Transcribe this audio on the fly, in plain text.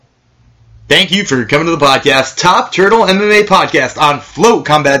Thank you for coming to the podcast. Top Turtle MMA podcast on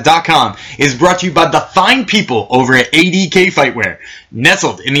FloatCombat.com is brought to you by the fine people over at ADK Fightwear.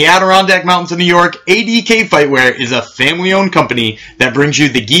 Nestled in the Adirondack Mountains of New York, ADK Fightwear is a family-owned company that brings you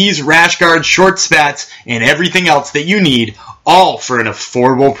the gis, rash guards, short spats, and everything else that you need, all for an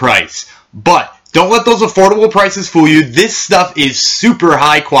affordable price. But don't let those affordable prices fool you. This stuff is super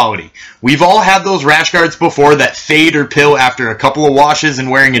high quality. We've all had those rash guards before that fade or pill after a couple of washes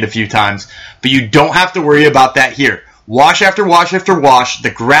and wearing it a few times, but you don't have to worry about that here. Wash after wash after wash,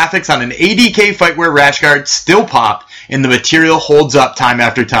 the graphics on an ADK Fightwear rash guard still pop, and the material holds up time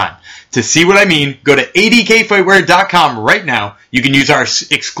after time. To see what I mean, go to adkfightwear.com right now. You can use our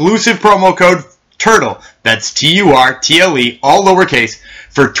exclusive promo code TURTLE, that's TURTLE, all lowercase,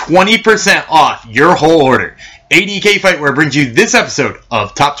 for 20% off your whole order. ADK Fightwear brings you this episode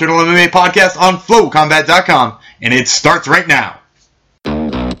of Top Turtle MMA Podcast on FloatCombat.com, and it starts right now.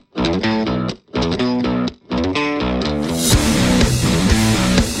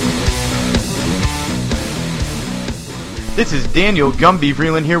 This is Daniel Gumby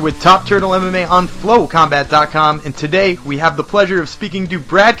Vreeland here with Top Turtle MMA on FloatCombat.com, and today we have the pleasure of speaking to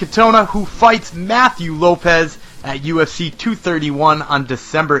Brad Katona, who fights Matthew Lopez at UFC 231 on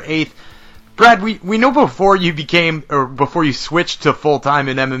December 8th. Brad, we know before you switched to full-time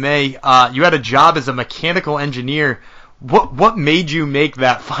in MMA, you had a job as a mechanical engineer. What made you make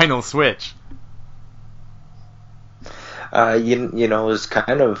that final switch? It was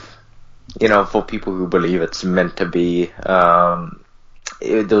kind of, for people who believe it's meant to be,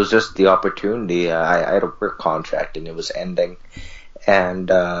 there was just the opportunity. I had a work contract and it was ending, and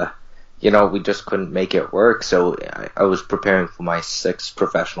we just couldn't make it work. So I was preparing for my 6th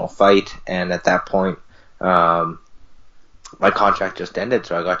professional fight, and at that point, my contract just ended.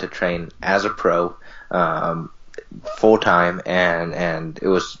 So I got to train as a pro, full time, and it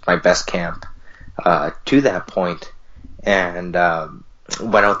was my best camp to that point. And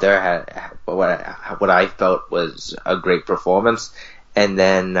went out there, had what I felt was a great performance, and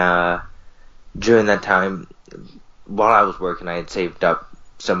then during that time, while I was working, I had saved up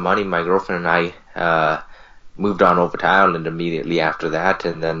some money. My girlfriend and I moved on over to Ireland immediately after that,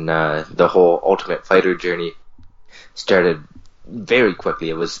 and then the whole Ultimate Fighter journey started very quickly.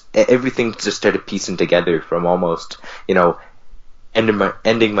 It was everything just started piecing together from almost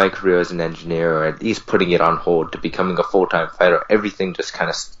ending my career as an engineer, or at least putting it on hold, to becoming a full-time fighter. Everything just kind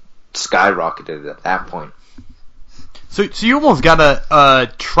of skyrocketed at that point. So you almost got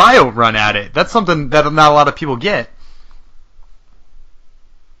a trial run at it. That's something that not a lot of people get.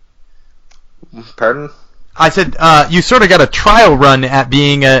 Pardon? I said you sort of got a trial run at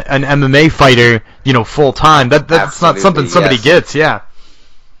being an MMA fighter, full time. That's Absolutely, not something somebody gets, yeah.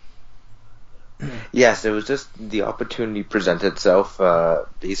 Yes, it was just the opportunity presented itself.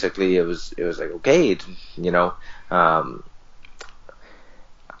 Basically, it was like, okay,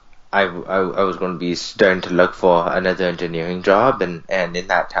 I was going to be starting to look for another engineering job, and in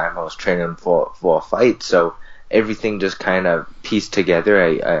that time I was training for a fight. So everything just kind of pieced together.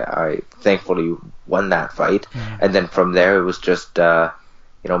 I thankfully won that fight, and then from there it was just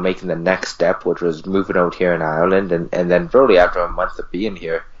making the next step, which was moving out here in Ireland, and then really after a month of being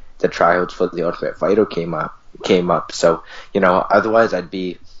here, the tryouts for the Ultimate Fighter came up. So otherwise I'd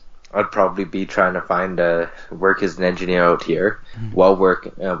probably be trying to find work as an engineer out here, while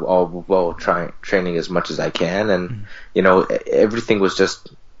training as much as I can, and everything was just.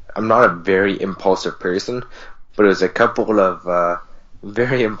 I'm not a very impulsive person, but it was a couple of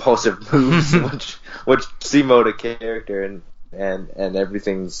very impulsive moves which seem out of character, and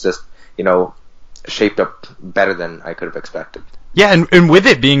everything's just shaped up better than I could have expected. Yeah, and with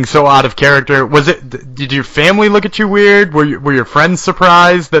it being so out of character, did your family look at you weird? Were your friends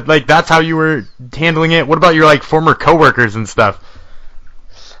surprised that that's how you were handling it? What about your former coworkers and stuff?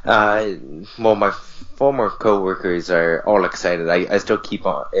 Well, my former coworkers are all excited. I still keep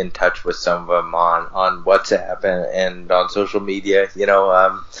in touch with some of them on WhatsApp and on social media.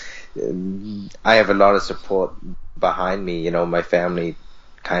 I have a lot of support behind me. My family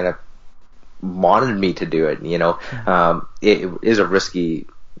kind of wanted me to do it. It is a risky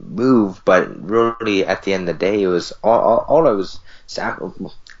move, but really at the end of the day, it was all I was.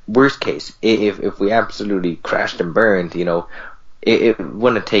 Worst case, if we absolutely crashed and burned, it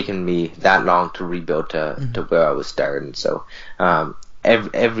wouldn't have taken me that long to rebuild to where I was starting. So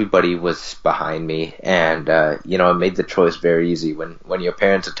everybody was behind me, and I made the choice very easy. When your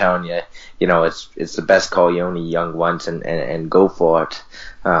parents are telling you, it's the best call, you only young once, and go for it.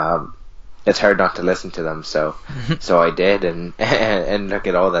 It's hard not to listen to them. So I did, and look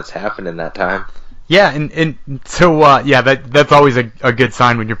at all that's happened in that time. Yeah, and so yeah, that's always a good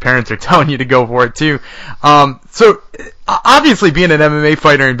sign when your parents are telling you to go for it too. So obviously being an MMA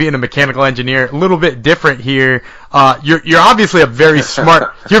fighter and being a mechanical engineer, a little bit different here. You're obviously a very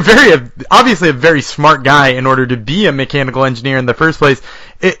smart. Obviously a very smart guy in order to be a mechanical engineer in the first place.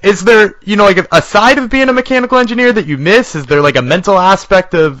 Is there, like a side of being a mechanical engineer that you miss? Is there like a mental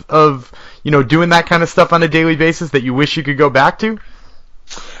aspect of doing that kind of stuff on a daily basis that you wish you could go back to?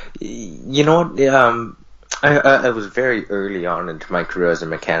 You know what? I was very early on into my career as a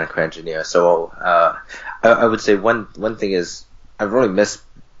mechanical engineer, so I would say one thing is I really miss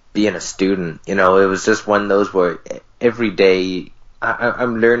being a student. It was just one of those where every day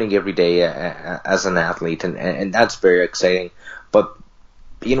I'm learning every day as an athlete, and that's very exciting. But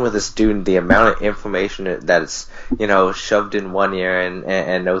being with a student, the amount of information that's shoved in one ear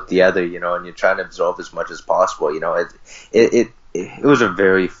and out the other, and you're trying to absorb as much as possible. It was a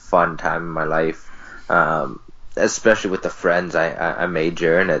very fun time in my life, especially with the friends I made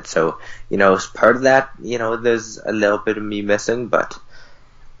during it. So, as part of that, there's a little bit of me missing, but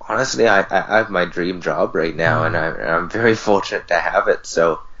honestly, I have my dream job right now, and I'm very fortunate to have it.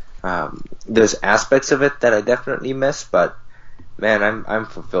 So, there's aspects of it that I definitely miss, but man, I'm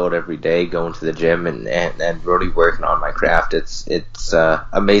fulfilled every day going to the gym and really working on my craft. It's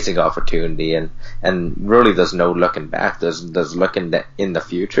amazing opportunity, and really there's no looking back. There's looking in the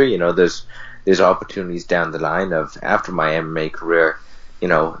future. There's opportunities down the line of after my MMA career,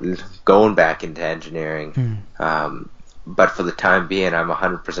 going back into engineering. But for the time being, I'm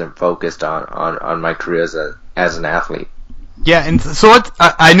 100% focused on my career as an athlete. Yeah, and so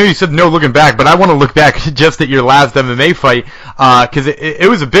I know you said no looking back, but I want to look back just at your last MMA fight, because it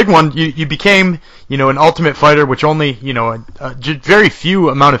was a big one. You became, an Ultimate Fighter, which only, very few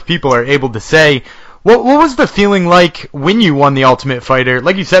amount of people are able to say. What was the feeling like when you won the Ultimate Fighter?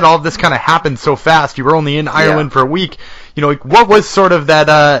 Like you said, all of this kind of happened so fast. You were only in Ireland for a week. What was sort of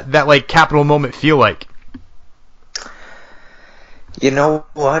that like capital moment feel like? You know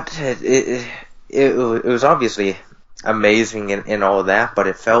what? It was obviously amazing and all that, but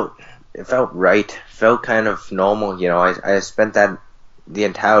it felt right, felt kind of normal. I spent the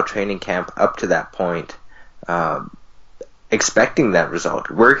entire training camp up to that point expecting that result,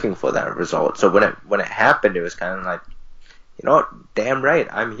 working for that result. So when it happened, it was kind of like, damn right,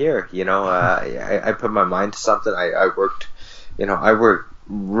 I'm here. I put my mind to something. I worked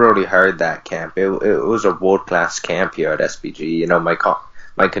really hard that camp. It was a world class camp here at SBG.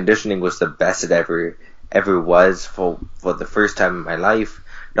 My conditioning was the best it ever was for the first time in my life.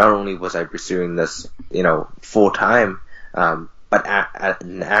 Not only was I pursuing this, full time, but at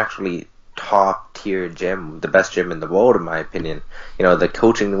an actually top tier gym, the best gym in the world, in my opinion. The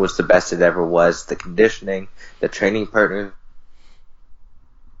coaching was the best it ever was. The conditioning, the training partner.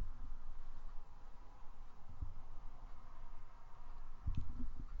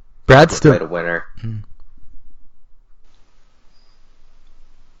 Brad still a winner.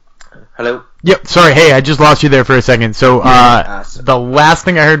 Hello? Yep, sorry, hey, I just lost you there for a second. So, the last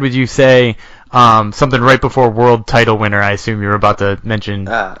thing I heard was you say something right before world title winner. I assume you were about to mention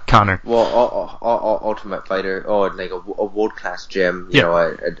Conor. Well, Ultimate Fighter, or like a world-class gym,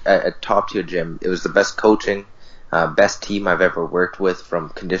 a top-tier gym. It was the best coaching, best team I've ever worked with, from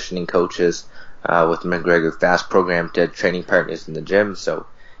conditioning coaches, with the McGregor Fast program to training partners in the gym. So,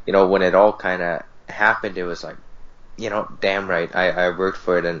 when it all kind of happened, it was like, damn right, I worked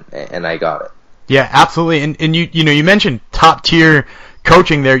for it and I got it. Yeah, absolutely. And you mentioned top tier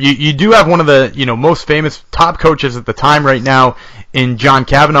coaching there. You do have one of the most famous top coaches at the time right now in John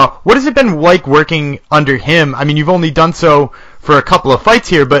Kavanagh. What has it been like working under him? I mean, you've only done so for a couple of fights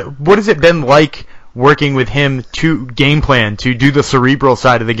here, but what has it been like working with him to game plan, to do the cerebral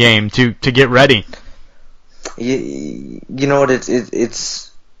side of the game, to get ready? You know what?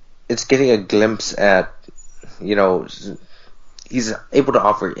 It's getting a glimpse at. He's able to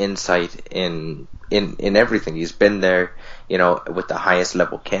offer insight in everything. He's been there, with the highest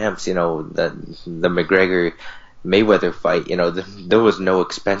level camps. The McGregor Mayweather fight. There was no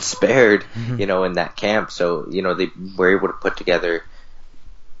expense spared. In that camp. So they were able to put together.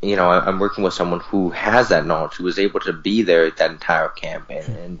 I'm working with someone who has that knowledge, who was able to be there at that entire camp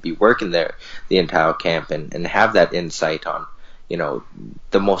and be working there the entire camp and have that insight on.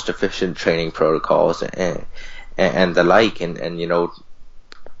 The most efficient training protocols and the like, and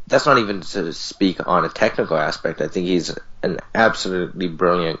that's not even to speak on a technical aspect. I think he's an absolutely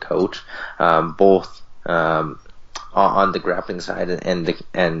brilliant coach, both on the grappling side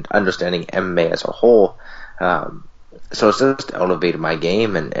and understanding MMA as a whole. So it's just elevated my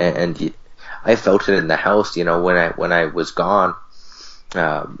game, and I felt it in the house. When I was gone.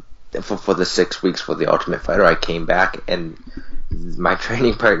 for the 6 weeks for the Ultimate Fighter, I came back and my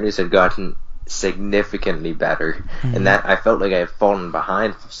training partners had gotten significantly better, and that I felt like I had fallen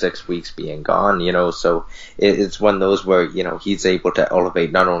behind for 6 weeks being gone, so it's one of those where, he's able to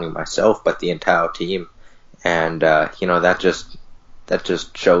elevate not only myself but the entire team, and that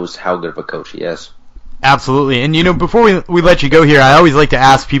just shows how good of a coach he is. Absolutely. And, before we let you go here, I always like to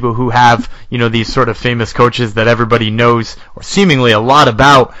ask people who have, these sort of famous coaches that everybody knows or seemingly a lot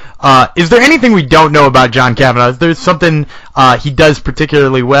about, is there anything we don't know about John Kavanagh? Is there something he does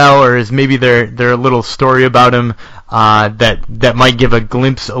particularly well, or is maybe there a little story about him that might give a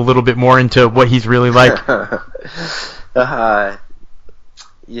glimpse a little bit more into what he's really like?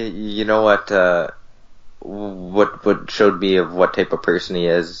 You know what showed me of what type of person he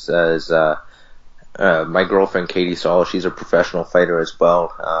is my girlfriend Katie Saul. She's a professional fighter as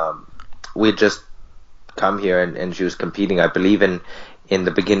well. We had just come here and she was competing, I believe, in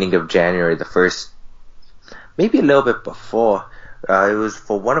the beginning of January, the first, maybe a little bit before. It was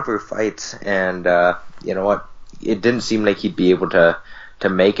for one of her fights, and you know what? It didn't seem like he'd be able to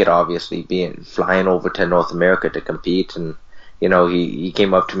make it, obviously, flying over to North America to compete. And he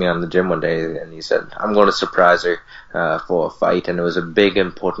came up to me on the gym one day and he said, "I'm going to surprise her for a fight," and it was a big,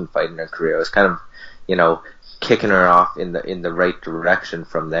 important fight in her career. It was kind of kicking her off in the right direction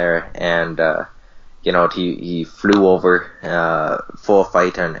from there, and he flew over for a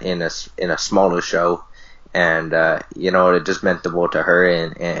fight in a smaller show, and it just meant the world to her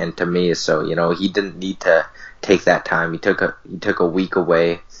and to me. So he didn't need to take that time. He took a week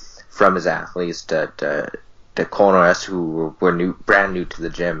away from his athletes to corner us who were brand new to the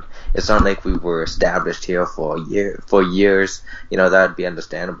gym. It's not like we were established here for years. That would be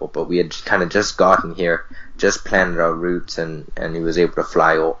understandable. But we had kind of just gotten here, just planted our roots, and he was able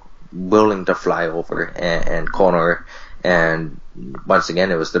to willing to fly over and corner. And once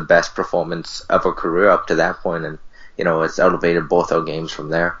again, it was the best performance of our career up to that point, and it's elevated both our games from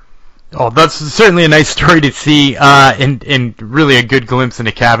there. Oh, that's certainly a nice story to see, and really a good glimpse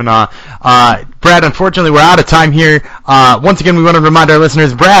into Kavanagh. Brad, unfortunately, we're out of time here. Once again, we want to remind our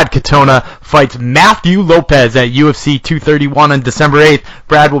listeners, Brad Katona fights Matthew Lopez at UFC 231 on December 8th.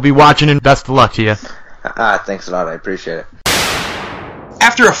 Brad will be watching, and best of luck to you. Thanks a lot. I appreciate it.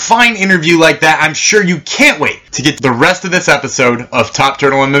 After a fine interview like that, I'm sure you can't wait to get the rest of this episode of Top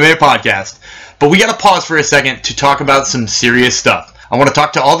Turtle MMA Podcast. But we got to pause for a second to talk about some serious stuff. I want to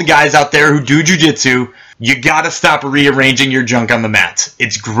talk to all the guys out there who do jiu-jitsu. You gotta stop rearranging your junk on the mats.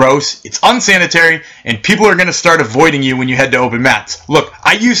 It's gross, it's unsanitary, and people are gonna start avoiding you when you head to open mats. Look,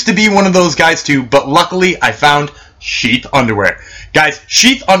 I used to be one of those guys too, but luckily I found Sheath Underwear. Guys,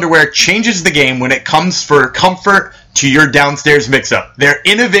 Sheath Underwear changes the game when it comes for comfort to your downstairs mix-up. Their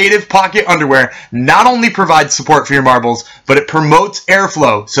innovative pocket underwear not only provides support for your marbles, but it promotes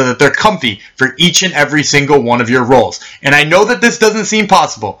airflow so that they're comfy for each and every single one of your rolls. And I know that this doesn't seem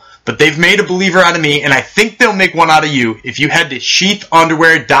possible, but they've made a believer out of me, and I think they'll make one out of you if you head to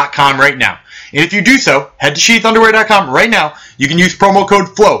sheathunderwear.com right now. And if you do so, head to sheathunderwear.com right now. You can use promo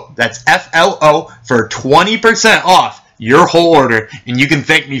code FLOW, that's FLO, for 20% off your whole order, and you can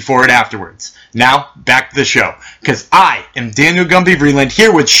thank me for it afterwards. Now, back to the show, because I am Daniel Gumby Vreeland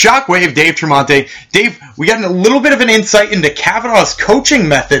here with Shockwave Dave Tremonte. Dave, we got a little bit of an insight into Kavanagh's coaching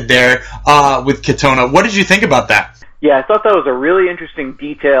method there with Katona. What did you think about that? Yeah, I thought that was a really interesting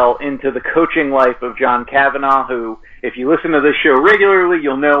detail into the coaching life of John Kavanagh, who, if you listen to this show regularly,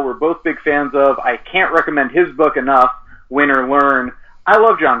 you'll know we're both big fans of. I can't recommend his book enough, Win or Learn. I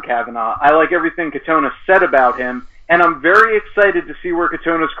love John Kavanagh. I like everything Katona said about him, and I'm very excited to see where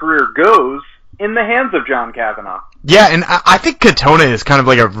Katona's career goes in the hands of John Kavanagh. Yeah, and I think Katona is kind of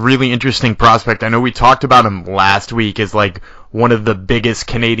like a really interesting prospect. I know we talked about him last week as like one of the biggest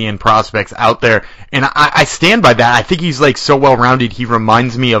Canadian prospects out there, and I stand by that. I think he's like so well-rounded. He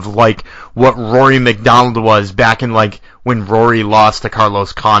reminds me of like what Rory McDonald was back in like when Rory lost to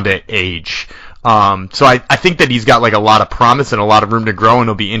Carlos Condit age. So I think that he's got like a lot of promise and a lot of room to grow, and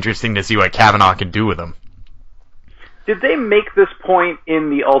it'll be interesting to see what Kavanagh can do with him. Did they make this point in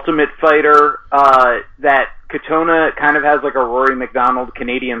The Ultimate Fighter that Katona kind of has like a Rory McDonald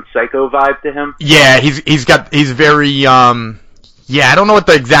Canadian psycho vibe to him? Yeah, he's very I don't know what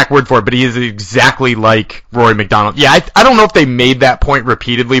the exact word for it, but he is exactly like Rory McDonald. Yeah, I don't know if they made that point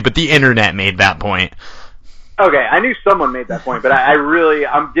repeatedly, but the internet made that point. Okay, I knew someone made that point, but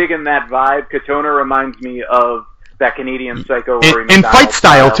I'm digging that vibe. Katona reminds me of that Canadian psycho Rory McDonald. In fight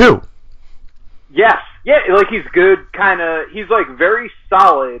style too. Yes. Yeah, like he's good, he's like very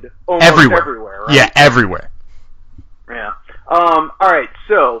solid almost everywhere, right? Yeah, everywhere. Yeah. Alright,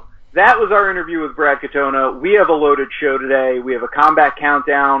 so that was our interview with Brad Katona. We have a loaded show today. We have a combat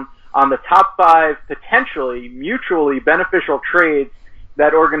countdown. on the top 5 potentially mutually beneficial trades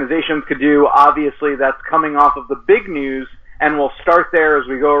that organizations could do. Obviously, that's coming off of the big news, and we'll start there as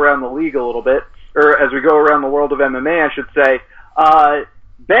we go around the league a little bit, or as we go around the world of MMA, I should say.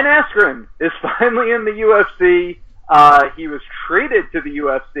 Ben Askren is finally in the UFC. He was traded to the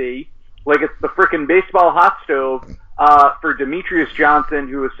UFC like it's the frickin' baseball hot stove for Demetrius Johnson,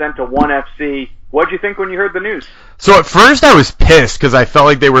 who was sent to ONE FC. What'd you think when you heard the news? So at first I was pissed because I felt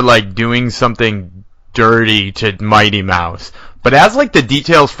like they were like doing something dirty to Mighty Mouse. But as like the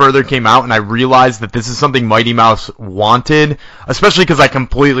details further came out and I realized that this is something Mighty Mouse wanted, especially because I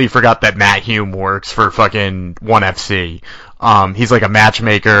completely forgot that Matt Hume works for fucking ONE FC. He's like a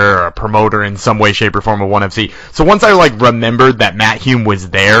matchmaker or a promoter in some way, shape, or form of ONE FC. So once I like remembered that Matt Hume was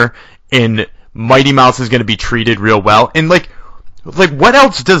there and Mighty Mouse is going to be treated real well, and like what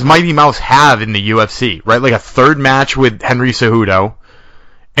else does Mighty Mouse have in the UFC, right? Like a third match with Henry Cejudo,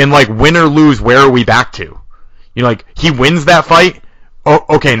 and like win or lose, where are we back to? You know, like he wins that fight. Oh,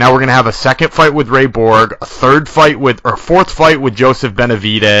 okay, now we're gonna have a second fight with Ray Borg, a fourth fight with Joseph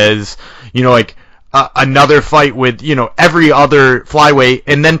Benavidez. You know, like another fight with every other flyweight,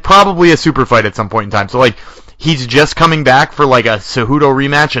 and then probably a super fight at some point in time. So like he's just coming back for like a Cejudo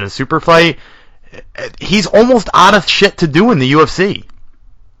rematch and a super fight. He's almost out of shit to do in the UFC.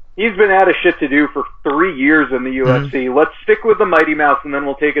 He's been out of shit to do for 3 years in the UFC. Mm-hmm. Let's stick with the Mighty Mouse, and then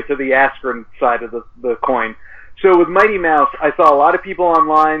we'll take it to the Askren side of the coin. So with Mighty Mouse, I saw a lot of people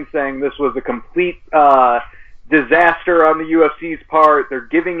online saying this was a complete disaster on the UFC's part. They're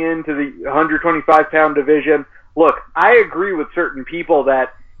giving in to the 125-pound division. Look, I agree with certain people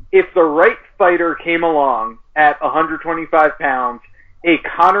that if the right fighter came along at 125 pounds, a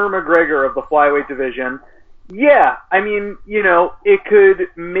Conor McGregor of the flyweight division, yeah, I mean, it could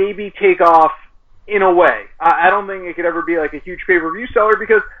maybe take off in a way. I don't think it could ever be like a huge pay-per-view seller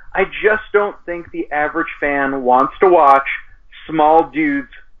because I just don't think the average fan wants to watch small dudes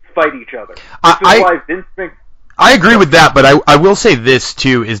fight each other. I agree with that, but I will say this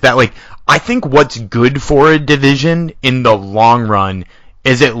too, is that like I think what's good for a division in the long run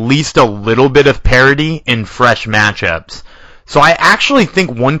is at least a little bit of parity in fresh matchups. So I actually think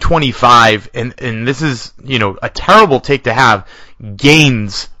 125, and this is, a terrible take to have,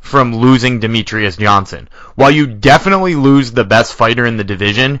 gains from losing Demetrius Johnson. While you definitely lose the best fighter in the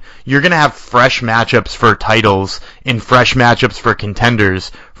division, you're going to have fresh matchups for titles and fresh matchups for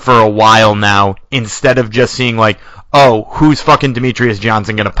contenders for a while now, instead of just seeing like, oh, who's fucking Demetrius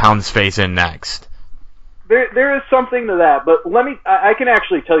Johnson going to pound his face in next? There is something to that, but I can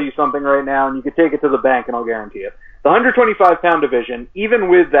actually tell you something right now, and you can take it to the bank, and I'll guarantee it. The 125-pound division, even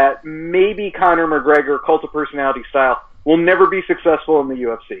with that maybe Conor McGregor cult of personality style, will never be successful in the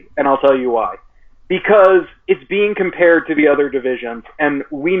UFC, and I'll tell you why. Because it's being compared to the other divisions, and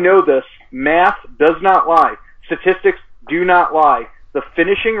we know this. Math does not lie. Statistics do not lie. The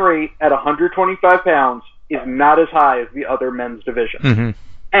finishing rate at 125 pounds is not as high as the other men's division. Mm-hmm.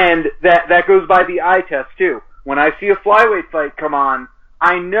 And that goes by the eye test, too. When I see a flyweight fight come on,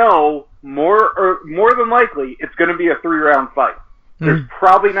 I know more than likely it's going to be a 3-round fight. There's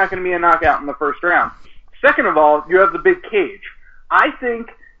probably not going to be a knockout in the first round. Second of all, you have the big cage. I think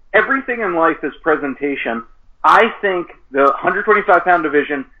everything in life is presentation. I think the 125-pound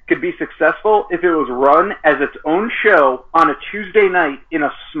division could be successful if it was run as its own show on a Tuesday night in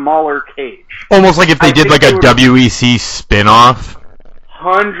a smaller cage. Almost like if they did like a WEC spin-off.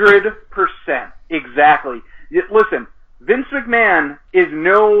 100%. Exactly. Listen, Vince McMahon is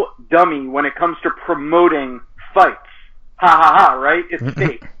no dummy when it comes to promoting fights. Ha ha ha, right? It's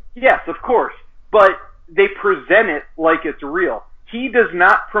fake. Yes, of course. But they present it like it's real. He does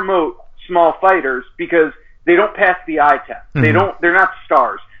not promote small fighters because they don't pass the eye test. Mm-hmm. They're not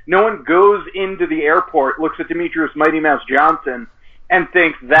stars. No one goes into the airport, looks at Demetrius Mighty Mouse Johnson, and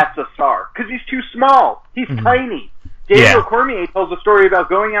thinks that's a star. Because he's too small. He's tiny. Daniel Cormier tells a story about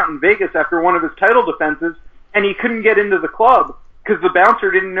going out in Vegas after one of his title defenses, and he couldn't get into the club because the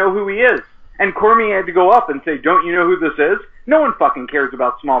bouncer didn't know who he is. And Cormier had to go up and say, don't you know who this is? No one fucking cares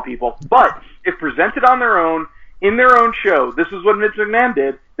about small people. But if presented on their own, in their own show, this is what Vince McMahon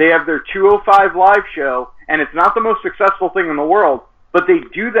did. They have their 205 live show, and it's not the most successful thing in the world, but they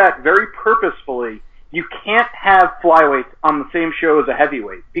do that very purposefully. You can't have flyweights on the same show as a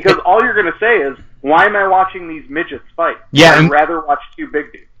heavyweight, because all you're going to say is, why am I watching these midgets fight? Yeah, I'd rather watch two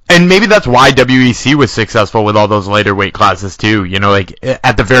big dudes. And maybe that's why WEC was successful with all those lighter weight classes too. Like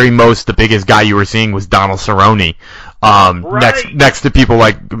at the very most, the biggest guy you were seeing was Donald Cerrone. Next to people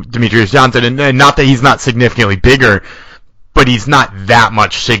like Demetrius Johnson, and not that he's not significantly bigger, but he's not that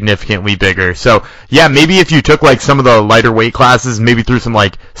much significantly bigger. So, yeah, maybe if you took, like, some of the lighter weight classes, maybe threw some,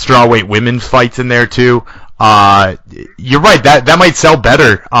 like, strawweight women's fights in there, too, you're right, that might sell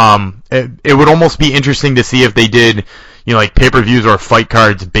better. It would almost be interesting to see if they did, like, pay-per-views or fight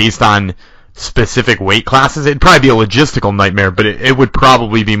cards based on specific weight classes. It'd probably be a logistical nightmare, but it would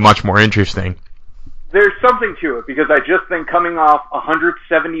probably be much more interesting. There's something to it, because I just think coming off a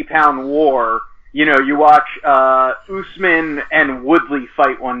 170-pound war, you watch Usman and Woodley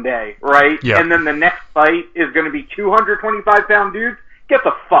fight one day, right? Yeah. And then the next fight is going to be 225-pound dudes. Get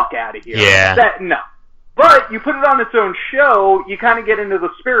the fuck out of here. Yeah. No. But you put it on its own show, you kind of get into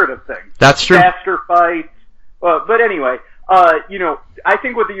the spirit of things. That's true. Faster fights. But anyway, I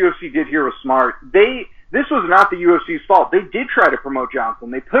think what the UFC did here was smart. This was not the UFC's fault. They did try to promote Johnson.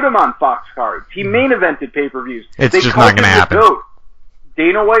 They put him on Fox cards. He main evented pay-per-views. It's just not going to happen.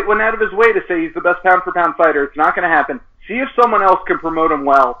 Dana White went out of his way to say he's the best pound-for-pound fighter. It's not going to happen. See if someone else can promote him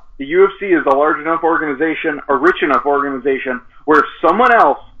well. The UFC is a large enough organization, a rich enough organization, where if someone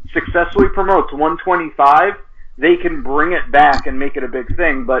else successfully promotes 125, they can bring it back and make it a big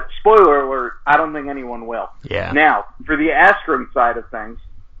thing. But spoiler alert, I don't think anyone will. Yeah. Now, for the Askren side of things,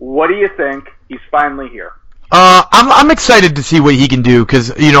 what do you think? He's finally here. I'm excited to see what he can do,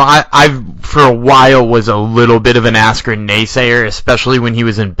 because, I've for a while was a little bit of an Askren naysayer, especially when he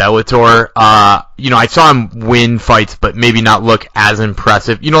was in Bellator. I saw him win fights, but maybe not look as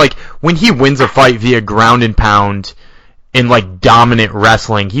impressive. Like, when he wins a fight via ground and pound in, like, dominant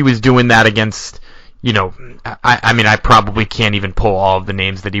wrestling, he was doing that against, I probably can't even pull all of the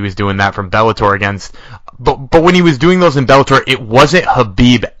names that he was doing that from Bellator against. But when he was doing those in Bellator, it wasn't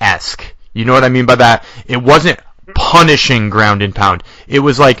Habib-esque. You know what I mean by that? It wasn't punishing ground and pound. It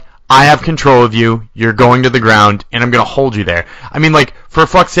was like, I have control of you, you're going to the ground, and I'm going to hold you there. I mean, like, for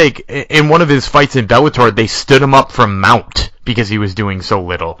fuck's sake, in one of his fights in Bellator, they stood him up from mount because he was doing so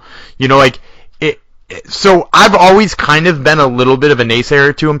little. So I've always kind of been a little bit of a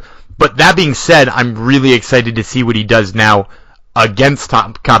naysayer to him, but that being said, I'm really excited to see what he does now against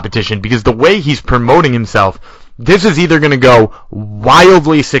top competition, because the way he's promoting himself, this is either going to go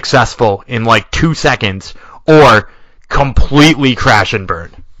wildly successful in like 2 seconds or completely crash and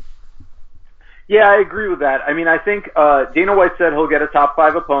burn. Yeah, I agree with that. I mean, I think Dana White said he'll get a top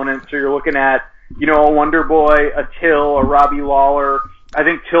 5 opponent, so you're looking at, a Wonder Boy, a Till, a Robbie Lawler. I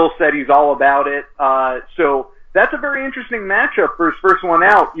think Till said he's all about it. So that's a very interesting matchup for his first one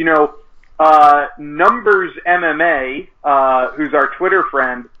out. Numbers MMA, who's our Twitter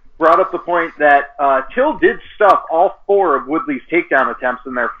friend, brought up the point that Till did stuff all 4 of Woodley's takedown attempts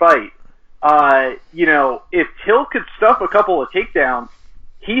in their fight. If Till could stuff a couple of takedowns,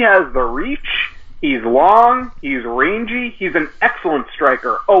 he has the reach, he's long, he's rangy, he's an excellent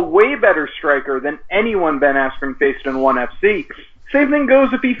striker, a way better striker than anyone Ben Askren faced in ONE FC. Same thing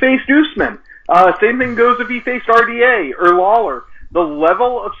goes if he faced Usman. Same thing goes if he faced RDA or Lawler. The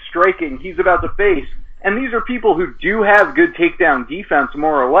level of striking he's about to face, and these are people who do have good takedown defense,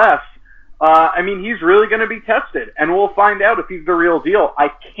 more or less. He's really going to be tested, and we'll find out if he's the real deal. I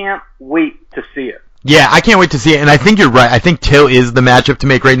can't wait to see it. Yeah, I can't wait to see it, and I think you're right. I think Till is the matchup to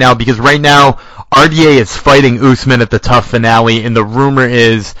make right now, because right now, RDA is fighting Usman at the TUF finale, and the rumor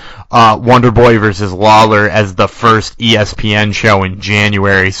is Wonder Boy versus Lawler as the first ESPN show in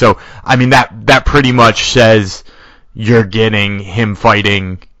January. So, that pretty much says you're getting him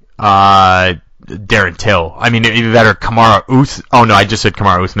fighting Darren Till. Either that or Kamaru Usman. Oh no, I just said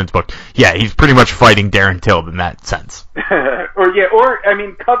Kamaru Usman's book. Yeah, he's pretty much fighting Darren Till in that sense.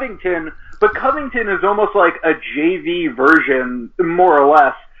 Covington, but Covington is almost like a JV version, more or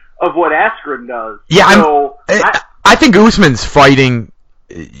less, of what Askren does. Yeah, so, I think Usman's fighting.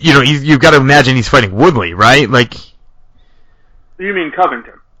 You've got to imagine he's fighting Woodley, right? Like, you mean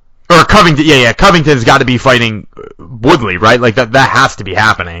Covington? Or Covington? Yeah. Covington's got to be fighting Woodley, right? Like that has to be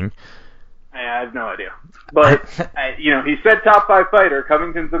happening. I have no idea. But, he said top 5 fighter.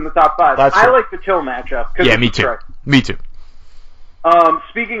 Covington's in the top 5. I like the Till matchup. Yeah, me too. Me too.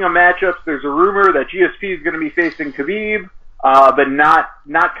 Speaking of matchups, there's a rumor that GSP is going to be facing Khabib, but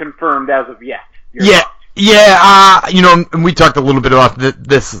not confirmed as of yet. We talked a little bit about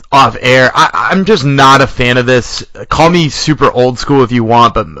this off air. I'm just not a fan of this. Call me super old school if you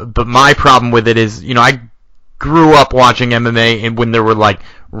want, but my problem with it is, I grew up watching MMA, and when there were like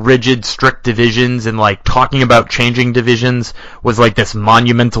rigid, strict divisions, and like talking about changing divisions was like this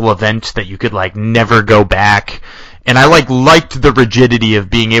monumental event that you could like never go back. And I liked the rigidity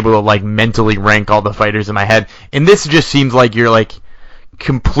of being able to like mentally rank all the fighters in my head. And this just seems like you're like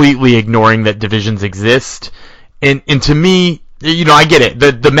completely ignoring that divisions exist. And to me, I get it.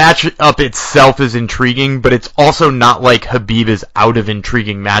 The matchup itself is intriguing, but it's also not like Khabib is out of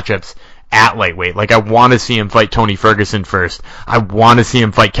intriguing matchups at lightweight. Like, I want to see him fight Tony Ferguson first. I want to see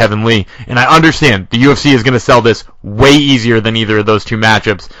him fight Kevin Lee. And I understand the UFC is going to sell this way easier than either of those two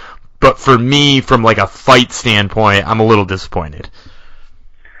matchups. But for me, from like a fight standpoint, I'm a little disappointed.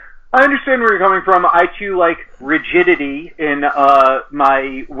 I understand where you're coming from. I too like rigidity in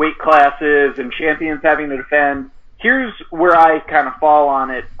my weight classes and champions having to defend. Here's where I kind of fall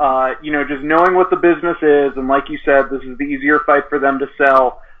on it. Just knowing what the business is, and like you said, this is the easier fight for them to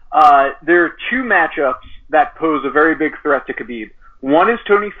sell. There are two matchups that pose a very big threat to Khabib. One is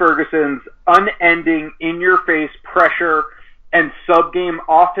Tony Ferguson's unending, in-your-face pressure and sub-game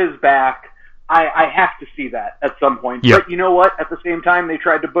off his back. I have to see that at some point. Yep. But you know what? At the same time, they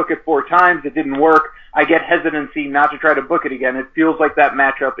tried to book it 4 times. It didn't work. I get hesitancy not to try to book it again. It feels like that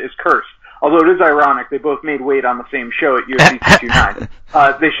matchup is cursed. Although it is ironic, they both made weight on the same show at UFC 229.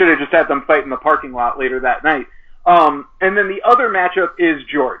 They should have just had them fight in the parking lot later that night. And then the other matchup is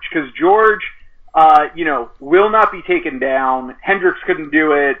George, because George, will not be taken down. Hendricks couldn't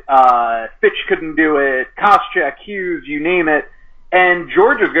do it. Fitch couldn't do it. Koscheck, Hughes, you name it. And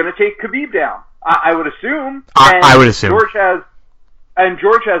George is going to take Khabib down. I would assume. I would assume. George has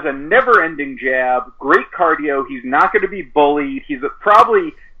a never-ending jab, great cardio. He's not going to be bullied. He's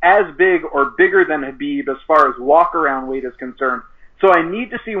probably as big or bigger than Khabib as far as walk-around weight is concerned. So I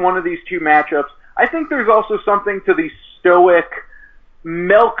need to see one of these two matchups. I think there's also something to the stoic,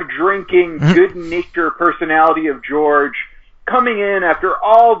 milk-drinking, good-natured personality of George coming in after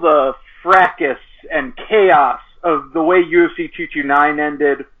all the fracas and chaos of the way UFC 229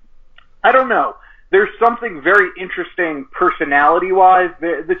 ended. I don't know. There's something very interesting personality-wise.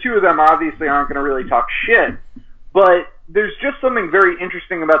 The two of them obviously aren't going to really talk shit, but there's just something very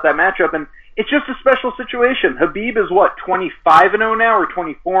interesting about that matchup, and it's just a special situation. Khabib is, 25-0 now or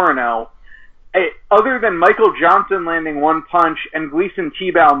 24-0? Other than Michael Johnson landing one punch and Gleison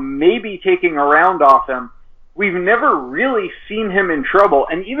Tibau maybe taking a round off him, we've never really seen him in trouble.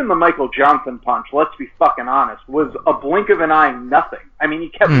 And even the Michael Johnson punch, let's be fucking honest, was a blink of an eye, nothing. I mean, he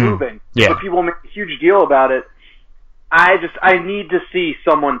kept moving, but people make a huge deal about it. I need to see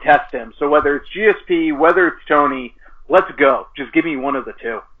someone test him. So whether it's GSP, whether it's Tony, let's go. Just give me one of the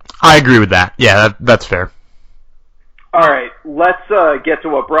two. I agree with that. Yeah, that's fair. All right, let's get to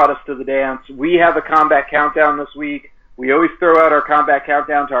what brought us to the dance. We have a Combat Countdown this week. We always throw out our Combat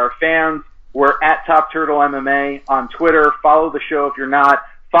Countdown to our fans. We're at Top Turtle MMA on Twitter. Follow the show if you're not.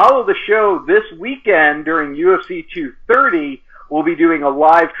 Follow the show this weekend during UFC 230. We'll be doing a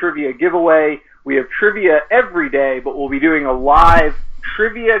live trivia giveaway. We have trivia every day, but we'll be doing a live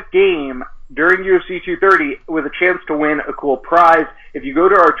trivia game during UFC 230 with a chance to win a cool prize. If you go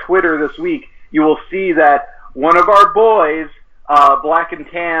to our Twitter this week, you will see that one of our boys, Black and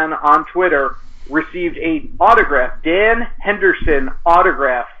Tan on Twitter, received an autograph, Dan Henderson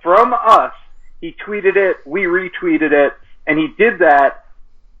autograph from us. He tweeted it, we retweeted it, and he did that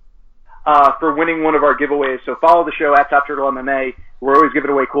for winning one of our giveaways. So follow the show at Top Turtle MMA. We're always giving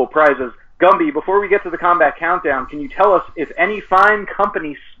away cool prizes. Gumby, before we get to the Combat Countdown, can you tell us if any fine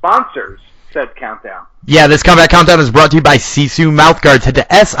company sponsors said countdown? Yeah, this Combat Countdown is brought to you by Sisu Mouthguards. Head to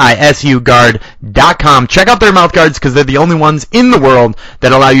SISUguard.com. Check out their mouthguards because they're the only ones in the world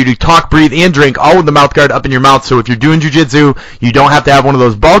that allow you to talk, breathe, and drink all with the mouthguard up in your mouth. So if you're doing jiu-jitsu, you don't have to have one of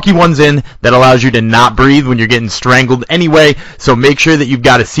those bulky ones in that allows you to not breathe when you're getting strangled anyway. So make sure that you've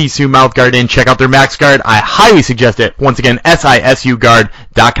got a Sisu Mouthguard in. Check out their MaxGuard. I highly suggest it. Once again,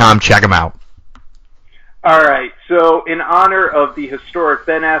 SISUguard.com. Check them out. All right, so in honor of the historic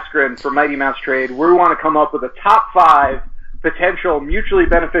Ben Askren for Mighty Mouse Trade, we want to come up with a top 5 potential mutually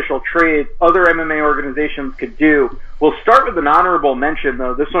beneficial trades other MMA organizations could do. We'll start with an honorable mention,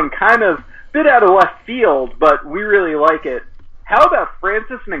 though. This one kind of bit out of left field, but we really like it. How about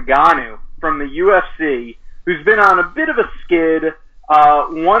Francis Ngannou from the UFC, who's been on a bit of a skid,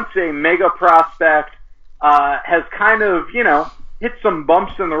 once a mega prospect, has kind of, hit some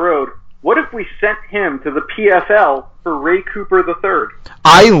bumps in the road. What if we sent him to the PFL for Ray Cooper III?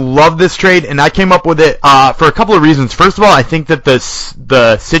 I love this trade, and I came up with it for a couple of reasons. First of all, I think that the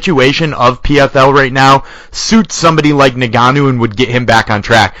situation of PFL right now suits somebody like Ngannou and would get him back on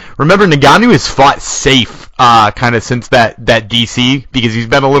track. Remember, Ngannou has fought safe kind of since that DC because he's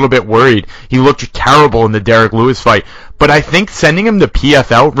been a little bit worried. He looked terrible in the Derek Lewis fight. But I think sending him to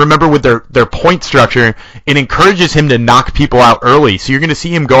PFL, remember with their point structure, it encourages him to knock people out early. So you're going to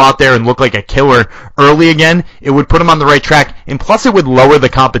see him go out there and look like a killer early again. It would put him on the right track, and plus it would lower the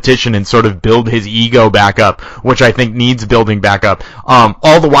competition and sort of build his ego back up, which I think needs building back up.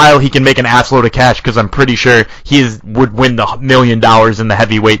 All the while he can make an ass load of cash, because I'm pretty sure would win the $1 million in the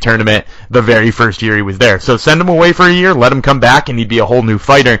heavyweight tournament the very first year he was there. So send him away for a year, let him come back, and he'd be a whole new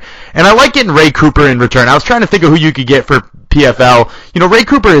fighter. And I like getting Ray Cooper in return. I was trying to think of who you could get for PFL. You know, Ray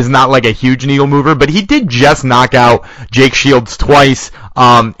Cooper is not like a huge needle mover, but he did just knock out Jake Shields twice.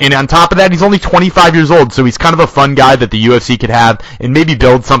 And on top of that, he's only 25 years old, so he's kind of a fun guy that the UFC could have and maybe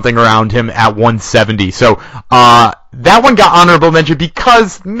build something around him at 170. So, that one got honorable mention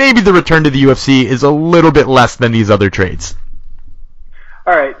because maybe the return to the UFC is a little bit less than these other trades.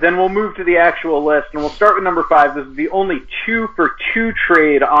 All right, then we'll move to the actual list, and we'll start with number 5. This is the only 2-for-2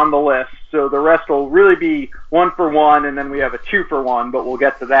 trade on the list, so the rest will really be 1-for-1, and then we have a 2-for-1, but we'll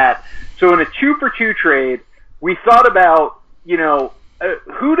get to that. So in a 2-for-2 trade, we thought about, you know,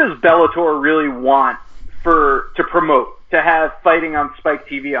 who does Bellator really want to promote, to have fighting on Spike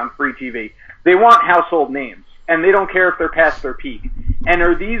TV, on free TV? They want household names, and they don't care if they're past their peak. And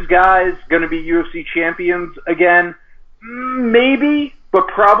are these guys going to be UFC champions again? Maybe, but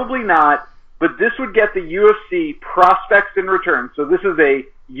probably not. But this would get the UFC prospects in return. So this is a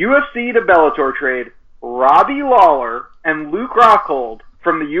UFC to Bellator trade. Robbie Lawler and Luke Rockhold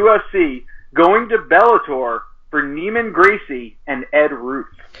from the UFC going to Bellator for Neiman Gracie and Ed Ruth.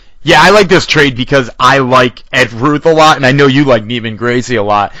 Yeah, I like this trade because I like Ed Ruth a lot, and I know you like Neiman Gracie a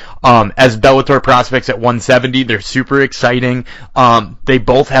lot. As Bellator prospects at 170, they're super exciting. They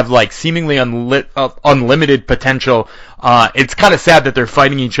both have like seemingly unlimited potential. It's kind of sad that they're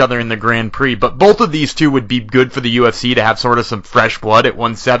fighting each other in the Grand Prix, but both of these two would be good for the UFC to have sort of some fresh blood at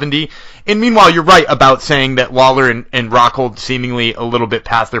 170. And meanwhile, you're right about saying that Lawler and Rockhold seemingly a little bit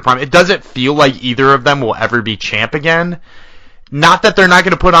past their prime. It doesn't feel like either of them will ever be champ again. Not that they're not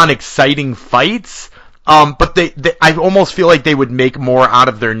going to put on exciting fights, but I almost feel like they would make more out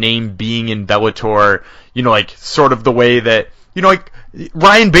of their name being in Bellator, you know, like sort of the way that, you know, like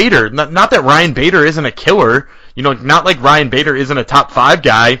Ryan Bader. Not that Ryan Bader isn't a killer, you know, not like Ryan Bader isn't a top 5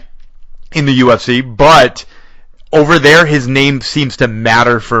 guy in the UFC, but over there his name seems to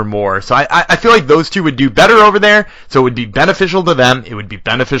matter for more. So I feel like those two would do better over there, so it would be beneficial to them, it would be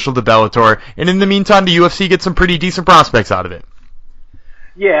beneficial to Bellator, and in the meantime the UFC gets some pretty decent prospects out of it.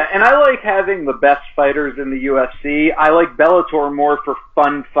 Yeah, and I like having the best fighters in the UFC. I like Bellator more for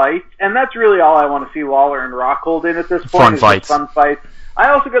fun fights, and that's really all I want to see Lawler and Rockhold in at this point. Fun fights. I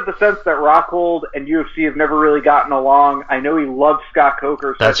also get the sense that Rockhold and UFC have never really gotten along. I know he loves Scott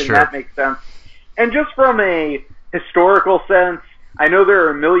Coker, so I think that makes sense. And just from a historical sense, I know there are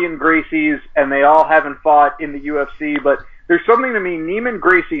a million Gracies, and they all haven't fought in the UFC, but there's something to me. Neiman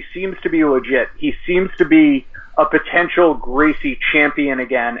Gracie seems to be legit. He seems to be a potential Gracie champion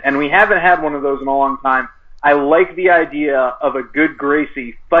again, and we haven't had one of those in a long time. I like the idea of a good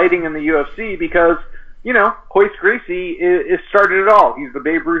Gracie fighting in the UFC because, you know, Royce Gracie is started it all. He's the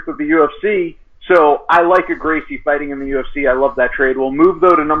Babe Ruth of the UFC, so I like a Gracie fighting in the UFC. I love that trade. We'll move,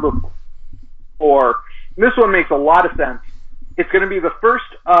 though, to number 4. This one makes a lot of sense. It's going to be the first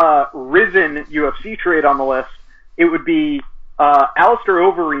Rizin UFC trade on the list. It would be Alistair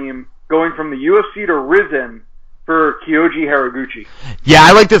Overeem going from the UFC to Rizin for Kyoji Haraguchi. Yeah,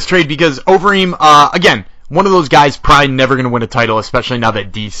 I like this trade because Overeem, again, one of those guys probably never going to win a title, especially now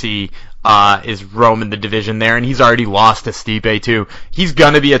that DC is roaming the division there, and he's already lost to Stipe too. He's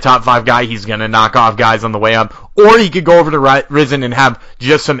going to be a top 5 guy. He's going to knock off guys on the way up. Or he could go over to Rizin and have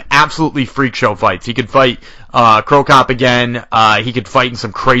just some absolutely freak show fights. He could fight Cro Cop again. He could fight in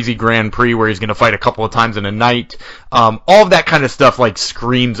some crazy Grand Prix where he's going to fight a couple of times in a night. All of that kind of stuff like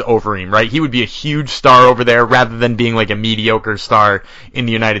screams Overeem, right? He would be a huge star over there rather than being like a mediocre star in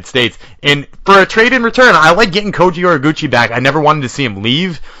the United States. And for a trade in return, I like getting Koji Haraguchi back. I never wanted to see him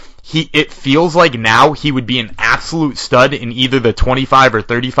leave. It feels like now he would be an absolute stud in either the 25 or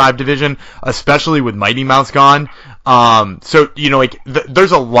 35 division, especially with Mighty Mouse gone. So, you know, like,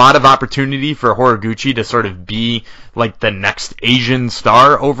 there's a lot of opportunity for Haraguchi to sort of be, like, the next Asian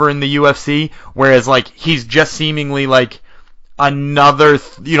star over in the UFC, whereas, like, he's just seemingly, like, another,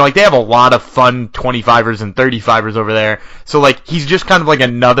 you know, like, they have a lot of fun 25ers and 35ers over there, so, like, he's just kind of like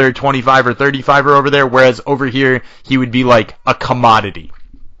another 25 or 35er over there, whereas over here, he would be, like, a commodity.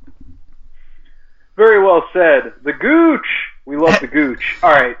 Very well said. The Gooch! We love the Gooch.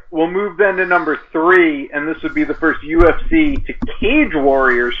 All right, we'll move then to number 3, and this would be the first UFC to Cage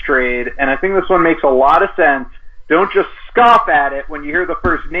Warriors trade, and I think this one makes a lot of sense. Don't just scoff at it when you hear the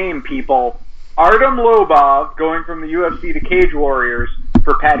first name, people. Artem Lobov going from the UFC to Cage Warriors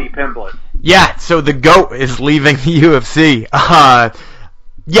for Paddy Pimblett. Yeah, so the GOAT is leaving the UFC.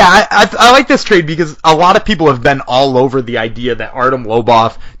 Yeah, I like this trade because a lot of people have been all over the idea that Artem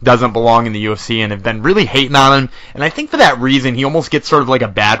Lobov doesn't belong in the UFC and have been really hating on him. And I think for that reason, he almost gets sort of like a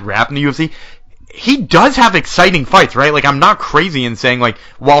bad rap in the UFC. He does have exciting fights, right? Like, I'm not crazy in saying, like,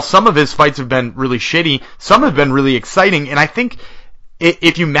 while some of his fights have been really shitty, some have been really exciting. And I think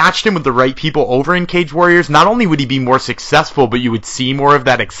if you matched him with the right people over in Cage Warriors, not only would he be more successful, but you would see more of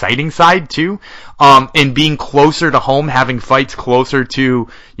that exciting side too. And being closer to home, having fights closer to,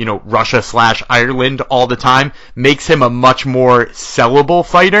 Russia/Ireland all the time makes him a much more sellable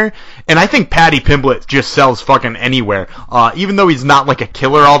fighter. And I think Paddy Pimblett just sells fucking anywhere. Even though he's not like a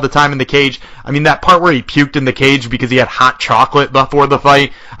killer all the time in the cage. I mean, that part where he puked in the cage because he had hot chocolate before the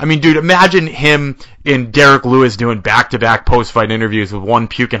fight. I mean, dude, imagine him and Derek Lewis doing back-to-back post-fight interviews with one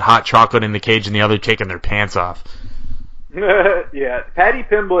puking hot chocolate in the cage and the other taking their pants off. Yeah, Paddy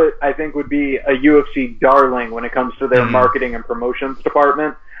Pimblett, I think, would be a UFC darling when it comes to their marketing and promotions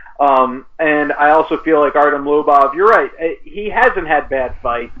department. And I also feel like Artem Lobov, you're right, he hasn't had bad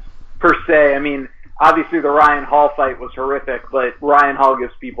fights, per se. I mean, obviously the Ryan Hall fight was horrific, but Ryan Hall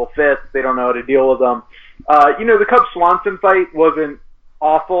gives people fits. They don't know how to deal with them. The Cub Swanson fight wasn't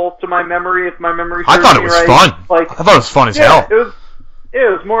awful to my memory, if my memory serves me right. I thought it was fun. I thought it was fun as hell.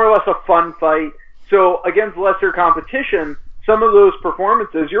 It was more or less a fun fight. So against lesser competition, some of those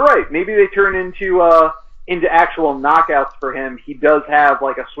performances, you're right, maybe they turn into actual knockouts for him. He does have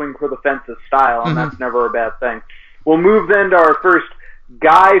like a swing for the fences style, and that's never a bad thing. We'll move then to our first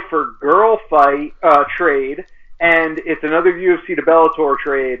guy for girl fight trade, and it's another UFC to Bellator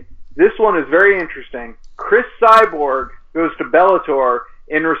trade. This one is very interesting. Chris Cyborg goes to Bellator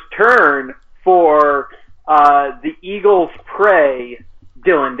in return for the Eagles' prey,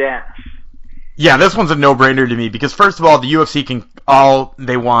 Dylan Dennis. Yeah, this one's a no-brainer to me because, first of all, the UFC can all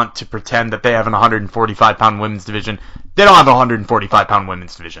they want to pretend that they have an 145-pound women's division. They don't have a 145-pound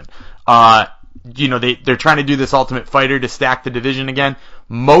women's division. They're trying to do this Ultimate Fighter to stack the division again.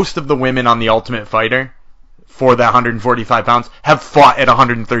 Most of the women on the Ultimate Fighter for that 145 pounds have fought at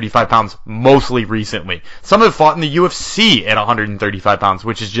 135 pounds mostly recently. Some have fought in the UFC at 135 pounds,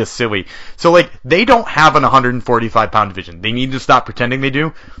 which is just silly. So, they don't have an 145-pound division. They need to stop pretending they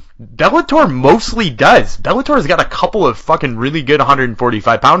do. Bellator mostly does. Bellator's got a couple of fucking really good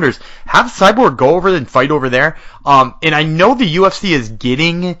 145-pounders. Have Cyborg go over and fight over there. And I know the UFC is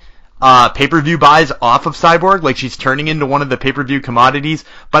getting pay-per-view buys off of Cyborg. Like, she's turning into one of the pay-per-view commodities.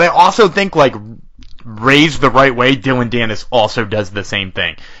 But I also think, raised the right way, Dylan Dennis also does the same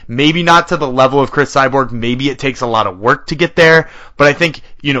thing. Maybe not to the level of Chris Cyborg. Maybe it takes a lot of work to get there. But I think,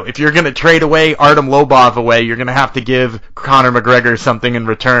 if you're going to trade away Artem Lobov away, you're going to have to give Conor McGregor something in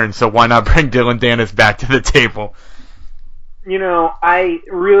return. So why not bring Dylan Dennis back to the table? I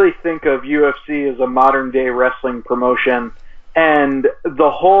really think of UFC as a modern-day wrestling promotion. And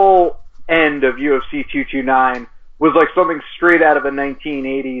the whole end of UFC 229 was like something straight out of a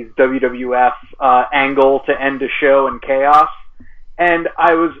 1980s WWF angle to end a show in chaos. And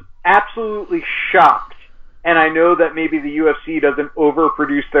I was absolutely shocked. And I know that maybe the UFC doesn't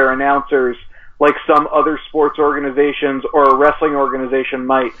overproduce their announcers like some other sports organizations or a wrestling organization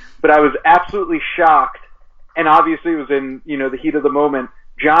might, but I was absolutely shocked. And obviously it was in, the heat of the moment.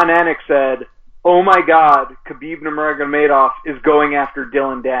 John Anik said, "Oh my God, Khabib Nurmagomedov is going after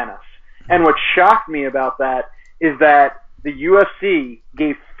Dylan Dennis." And what shocked me about that is that the UFC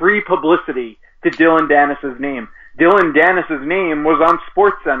gave free publicity to Dylan Dennis's name. Dylan Dennis's name was on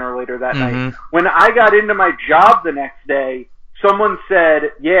SportsCenter later that night. When I got into my job the next day, someone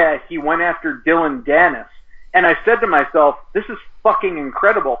said, "Yeah, he went after Dylan Dennis." And I said to myself, this is fucking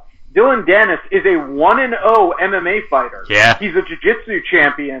incredible. Dylan Dennis is a 1-0 MMA fighter. Yeah. He's a jiu-jitsu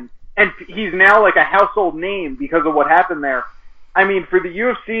champion, and he's now like a household name because of what happened there. I mean, for the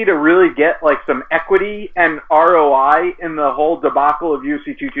UFC to really get some equity and ROI in the whole debacle of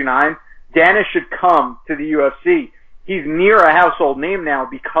UFC 229, Dennis should come to the UFC. He's near a household name now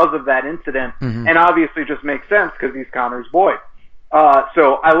because of that incident, and obviously just makes sense because he's Conor's boy.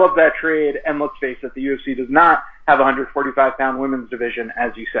 So I love that trade, and let's face it, the UFC does not have a 145-pound women's division,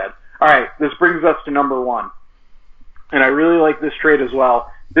 as you said. All right, this brings us to number one, and I really like this trade as well.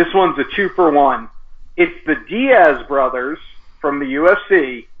 This one's a 2-for-1. It's the Diaz brothers from the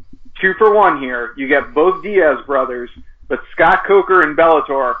UFC, 2-for-1 here. You get both Diaz brothers, but Scott Coker and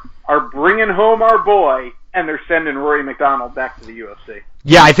Bellator are bringing home our boy, and they're sending Rory McDonald back to the UFC.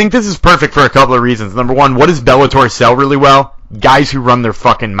 Yeah, I think this is perfect for a couple of reasons. Number one, what does Bellator sell really well? Guys who run their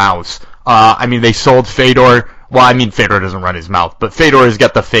fucking mouths. They sold Fedor. Well, Fedor doesn't run his mouth, but Fedor has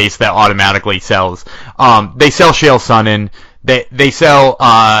got the face that automatically sells. They sell Chael Sonnen. They sell,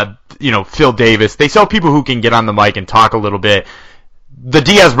 Phil Davis. They sell people who can get on the mic and talk a little bit. the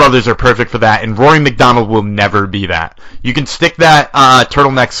Diaz brothers are perfect for that, and Rory McDonald will never be that. You can stick that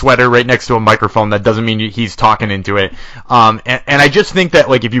turtleneck sweater right next to a microphone. That doesn't mean he's talking into it. And I just think that,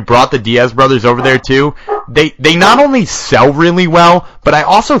 like, if you brought the Diaz brothers over there too, they not only sell really well, but I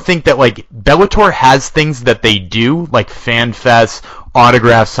also think that, like, Bellator has things that they do, like fan fests,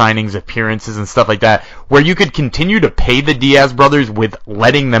 autograph signings, appearances, and stuff like that, where you could continue to pay the Diaz brothers with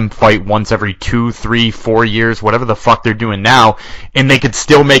letting them fight once every 2, 3, 4 years, whatever the fuck they're doing now, and they could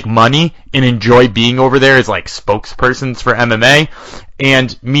still make money and enjoy being over there as, like, spokespersons for MMA.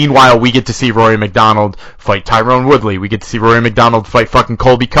 And meanwhile, we get to see Rory McDonald fight Tyrone Woodley. We get to see Rory McDonald fight fucking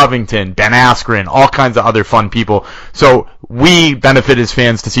Colby Covington, Ben Askren, all kinds of other fun people. So we benefit as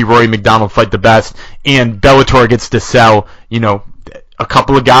fans to see Rory McDonald fight the best, and Bellator gets to sell, you know, a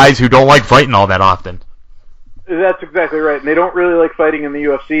couple of guys who don't like fighting all that often. That's exactly right. And they don't really like fighting in the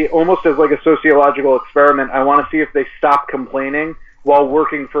UFC. Almost as like a sociological experiment, I want to see if they stop complaining while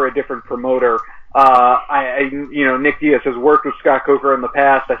working for a different promoter. Nick Diaz has worked with Scott Coker in the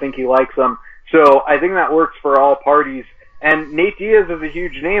past. I think he likes him. So I think that works for all parties. And Nate Diaz is a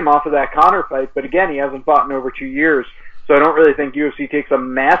huge name off of that Conor fight, but again, he hasn't fought in over 2 years. So I don't really think UFC takes a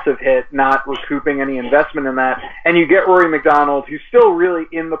massive hit not recouping any investment in that. And you get Rory McDonald, who's still really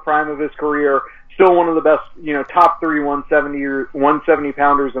in the prime of his career, still one of the best, top 3 170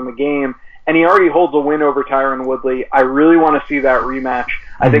 pounders in the game. And he already holds a win over Tyron Woodley. I really want to see that rematch.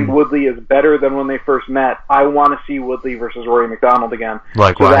 I think Woodley is better than when they first met. I want to see Woodley versus Rory McDonald again.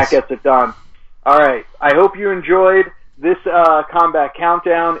 Likewise. So that gets it done. All right. I hope you enjoyed this Combat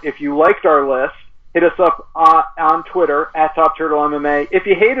Countdown. If you liked our list, hit us up on Twitter, @TopTurtleMMA. If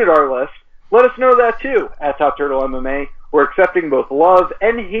you hated our list, let us know that too, @TopTurtleMMA. We're accepting both love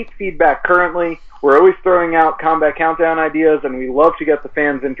and hate feedback currently. We're always throwing out Combat Countdown ideas, and we love to get the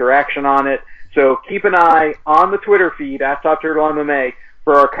fans' interaction on it. So keep an eye on the Twitter feed, @TopTurtleMMA,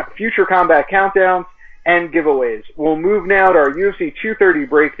 for our future Combat Countdowns and giveaways. We'll move now to our UFC 230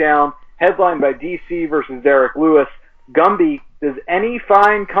 breakdown, headlined by DC versus Derek Lewis. Gumby, does any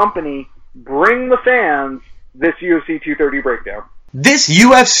fine company bring the fans this UFC 230 breakdown? This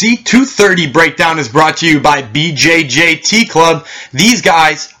UFC 230 breakdown is brought to you by BJJT Club. These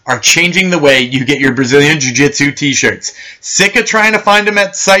guys are changing the way you get your Brazilian Jiu-Jitsu t-shirts. Sick of trying to find them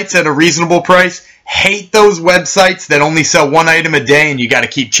at sites at a reasonable price? Hate those websites that only sell one item a day and you got to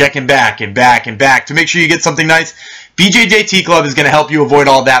keep checking back and back and back to make sure you get something nice? BJJT Club is going to help you avoid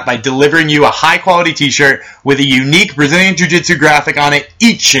all that by delivering you a high-quality t-shirt with a unique Brazilian Jiu-Jitsu graphic on it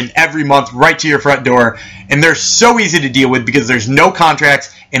each and every month right to your front door. And they're so easy to deal with because there's no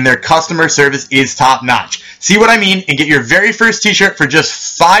contracts and their customer service is top-notch. See what I mean? And get your very first t-shirt for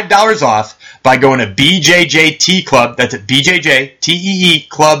just $5 off by going to BJJT Club. That's at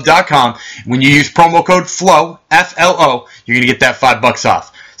BJJTeeclub.com. When you use promo code FLOW, F-L-O, you're going to get that $5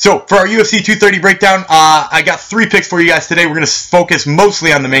 off. So, for our UFC 230 breakdown, I got 3 picks for you guys today. We're going to focus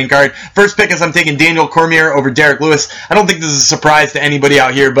mostly on the main card. First pick is I'm taking Daniel Cormier over Derek Lewis. I don't think this is a surprise to anybody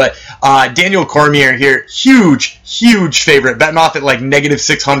out here, but Daniel Cormier here, huge favorite. Betting off at like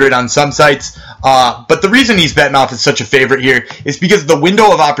 -600 on some sites. But the reason he's betting off as such a favorite here is because the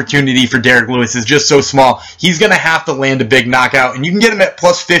window of opportunity for Derek Lewis is just so small. He's going to have to land a big knockout, and you can get him at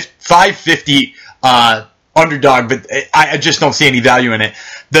plus 550 underdog, but I just don't see any value in it.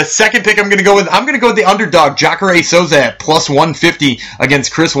 The second pick I'm going to go with the underdog, Jacare Souza at plus 150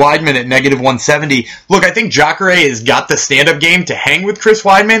 against Chris Weidman at -170. Look, I think Jacare has got the stand-up game to hang with Chris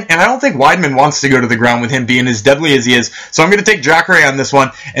Weidman, and I don't think Weidman wants to go to the ground with him being as deadly as he is, so I'm going to take Jacare on this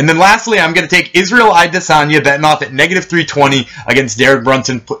one. And then lastly, I'm going to take Israel Adesanya betting off at -320 against Derek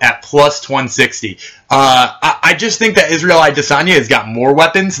Brunson at plus 160. I just think that Israel Adesanya has got more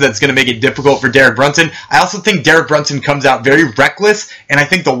weapons that's going to make it difficult for Derek Brunson. I also think Derek Brunson comes out very reckless, and I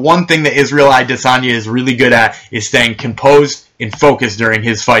think the one thing that Israel Adesanya is really good at is staying composed and focused during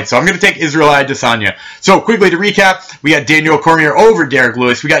his fight. So I'm going to take Israel Adesanya. So quickly to recap, we got Daniel Cormier over Derek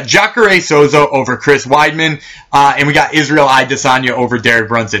Lewis. We got Jacare Souza over Chris Weidman. And we got Israel Adesanya over Derek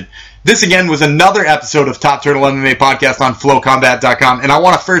Brunson. This, again, was another episode of Top Turtle MMA Podcast on FlowCombat.com, and I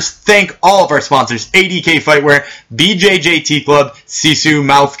want to first thank all of our sponsors, ADK Fightwear, BJJT Club, Sisu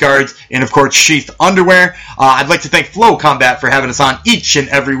Mouth Guards, and, of course, Sheath Underwear. I'd like to thank Flow Combat for having us on each and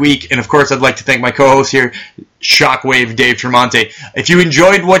every week, and, of course, I'd like to thank my co-host here, Shockwave Dave Tremonte. If you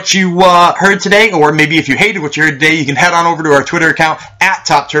enjoyed what you heard today, or maybe if you hated what you heard today, you can head on over to our Twitter account,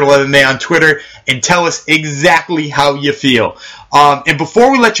 @TopTurtleMMA on Twitter, and tell us exactly how you feel. And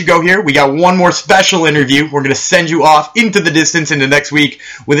before we let you go here, we got one more special interview. We're going to send you off into the distance into next week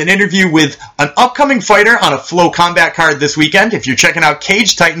with an interview with an upcoming fighter on a Flow Combat card this weekend. If you're checking out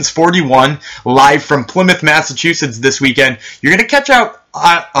Cage Titans 41 live from Plymouth, Massachusetts this weekend, you're going to catch out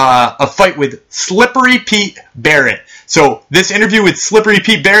a fight with Slippery Pete Barrett. So this interview with Slippery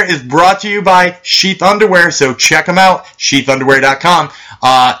Pete Barrett is brought to you by Sheath Underwear, so check them out,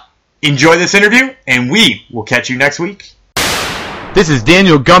 sheathunderwear.com. Enjoy this interview, and we will catch you next week. This is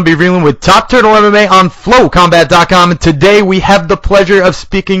Daniel Gumby-Reeland with Top Turtle MMA on FlowCombat.com, and today we have the pleasure of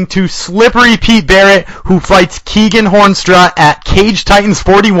speaking to Slippery Pete Barrett, who fights Keegan Hornstra at Cage Titans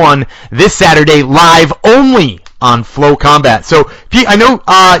 41 this Saturday, live only on Flow Combat. So, Pete, I know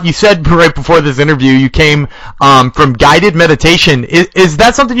you said right before this interview you came from guided meditation. Is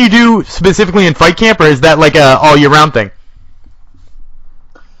that something you do specifically in fight camp, or is that like a all-year-round thing?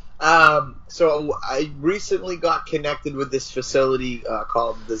 So I recently got connected with this facility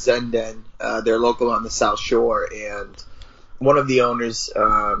called the Zen Den. They're local on the South Shore, and one of the owners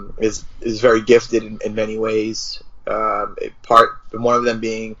is very gifted in many ways. One of them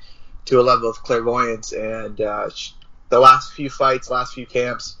being to a level of clairvoyance, and the last few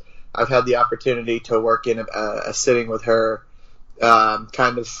camps, I've had the opportunity to work in a sitting with her,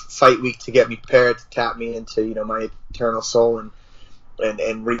 kind of fight week to get me prepared, to tap me into my eternal soul and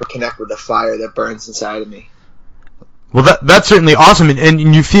reconnect with the fire that burns inside of me. Well, that's certainly awesome, and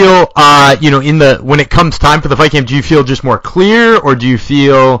you feel when it comes time for the fight camp, do you feel just more clear, or do you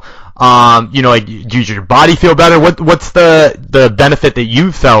feel does your body feel better? What's the benefit that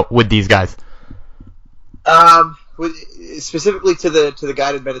you've felt with these guys? Specifically to the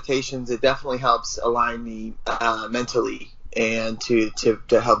guided meditations, it definitely helps align me mentally and to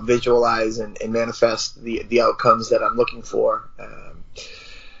help visualize and manifest the outcomes that I'm looking for.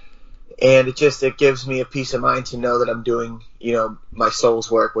 And it gives me a peace of mind to know that I'm doing my soul's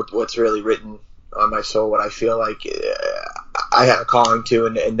work, what's really written on my soul, what I feel like I had a calling to,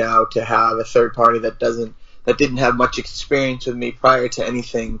 and now to have a third party that didn't have much experience with me prior to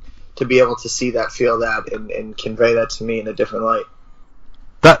anything, to be able to see that, feel that, and convey that to me in a different light.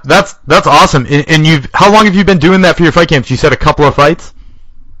 That's awesome. And how long have you been doing that for your fight camps? You said a couple of fights?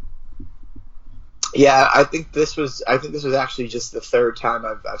 Yeah, I think this was actually just the third time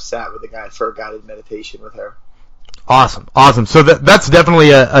I've sat with a guy for a guided meditation with her. Awesome. So that's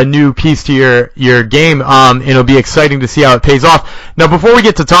definitely a new piece to your game, and it'll be exciting to see how it pays off. Now, before we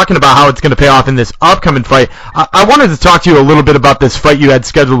get to talking about how it's going to pay off in this upcoming fight, I wanted to talk to you a little bit about this fight you had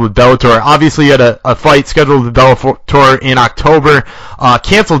scheduled with Bellator. Obviously, you had a fight scheduled with Bellator in October,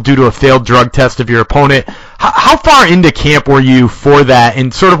 canceled due to a failed drug test of your opponent. How far into camp were you for that,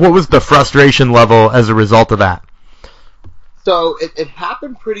 and sort of what was the frustration level as a result of that? So it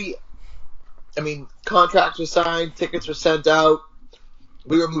happened pretty... contracts were signed, tickets were sent out,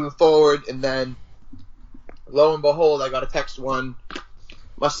 we were moving forward, and then, lo and behold, I got a text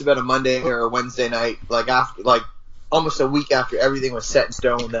must have been a Monday or a Wednesday night, almost a week after everything was set in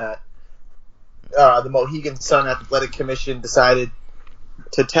stone, that the Mohegan Sun Athletic Commission decided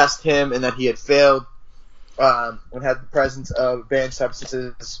to test him, and that he had failed, and had the presence of banned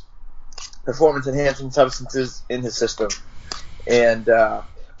substances, performance-enhancing substances in his system. And,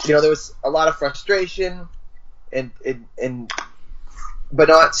 there was a lot of frustration, but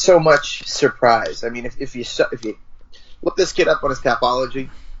not so much surprise. I mean, if you look this kid up on his Tapology,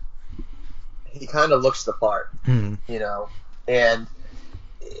 he kind of looks the part, and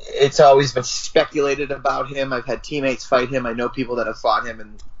it's always been speculated about him. I've had teammates fight him. I know people that have fought him,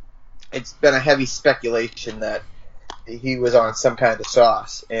 and it's been a heavy speculation that he was on some kind of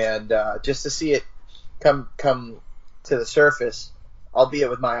sauce. And just to see it come to the surface, albeit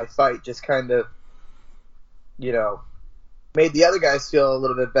with my fight, just kind of, made the other guys feel a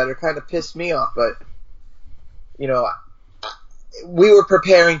little bit better, kind of pissed me off. But, we were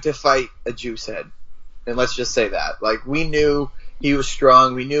preparing to fight a juice head. And let's just say that. We knew he was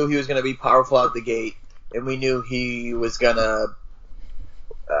strong. We knew he was going to be powerful out the gate. And we knew he was going to,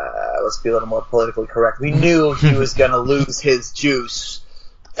 let's be a little more politically correct, we knew he was going to lose his juice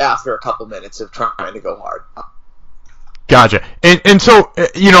after a couple minutes of trying to go hard. Gotcha. And so,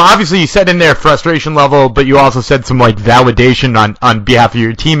 obviously you said in there frustration level, but you also said some validation on behalf of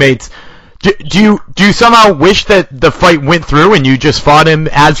your teammates. Do you somehow wish that the fight went through and you just fought him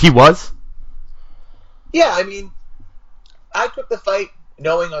as he was? Yeah, I took the fight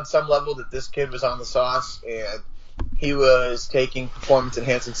knowing on some level that this kid was on the sauce and he was taking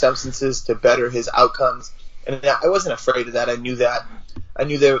performance-enhancing substances to better his outcomes. And I wasn't afraid of that. I knew that. I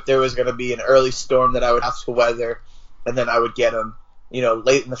knew there was going to be an early storm that I would have to weather, and then I would get him,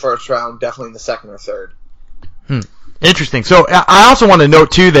 late in the first round, definitely in the second or third. Interesting. So I also want to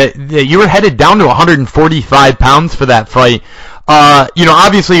note too that you were headed down to 145 pounds for that fight.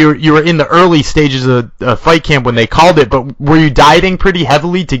 Obviously you were in the early stages of fight camp when they called it, but were you dieting pretty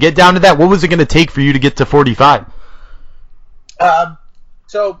heavily to get down to that? What was it going to take for you to get to 45?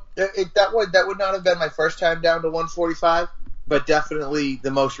 So that would not have been my first time down to 145, but definitely the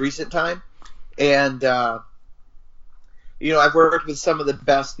most recent time. And I've worked with some of the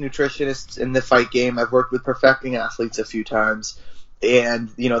best nutritionists in the fight game. I've worked with perfecting athletes a few times, and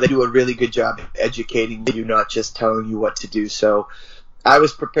they do a really good job educating you, not just telling you what to do. So I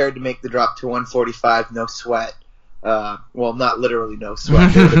was prepared to make the drop to 145, no sweat. Well, not literally no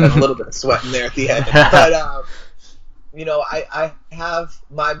sweat. There would have been a little bit of sweat in there at the end, but I have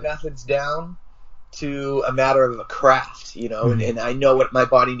my methods down to a matter of a craft, and I know what my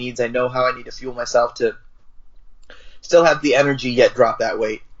body needs. I know how I need to fuel myself to still have the energy yet drop that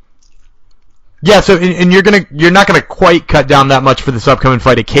weight. Yeah, so and you're not gonna quite cut down that much for this upcoming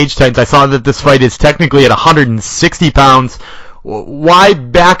fight at Cage Titans. I saw that this fight is technically at 160 pounds. Why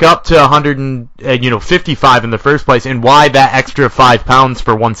back up to 155 in the first place, and why that extra 5 pounds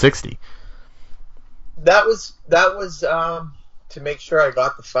for 160? That was to make sure I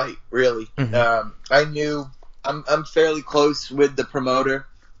got the fight, really. Mm-hmm. I knew I'm fairly close with the promoter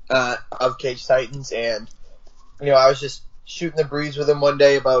of Cage Titans, and I was just shooting the breeze with him one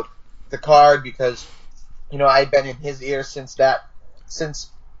day about the card because I'd been in his ear since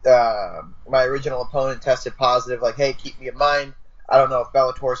my original opponent tested positive. Like, hey, keep me in mind. I don't know if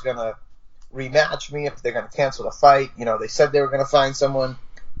Bellator's gonna rematch me, if they're gonna cancel the fight. They said they were gonna find someone,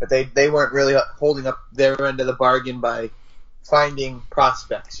 but they weren't really holding up their end of the bargain by finding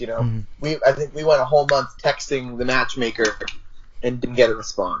prospects. Mm-hmm. I think we went a whole month texting the matchmaker and didn't get a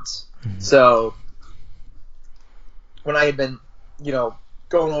response. Mm-hmm. So when I had been,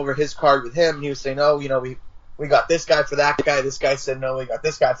 going over his card with him, he was saying, oh, we got this guy for that guy. This guy said no. We got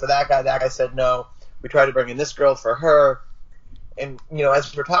this guy for that guy. That guy said no. We tried to bring in this girl for her. And,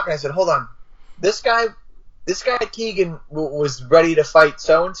 as we were talking, I said, hold on. This guy Keegan was ready to fight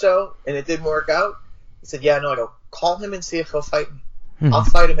so-and-so, and it didn't work out. He said, yeah, no. I go, call him and see if he'll fight me. Mm-hmm. I'll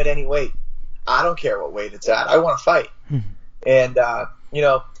fight him at any weight. I don't care what weight it's at. I want to fight. Mm-hmm. And,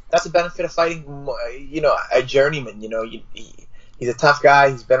 that's the benefit of fighting, a journeyman. He's a tough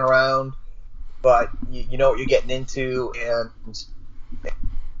guy. He's been around, but you know what you're getting into. And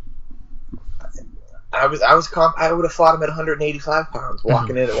I would have fought him at 185 pounds,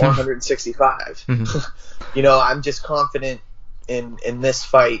 walking in at 165. Mm-hmm. I'm just confident in this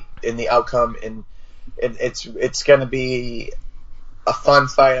fight, in the outcome, and it's going to be a fun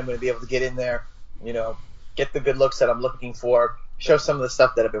fight. I'm going to be able to get in there, get the good looks that I'm looking for, show some of the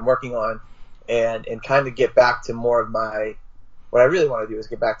stuff that I've been working on, and kind of get back to more of what I really want to do is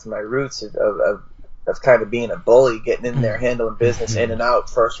get back to my roots of kind of being a bully, getting in there, handling business in and out,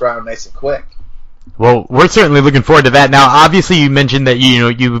 first round, nice and quick. Well, we're certainly looking forward to that. Now, obviously, you mentioned that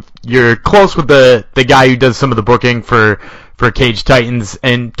you're close with the guy who does some of the booking for Cage Titans,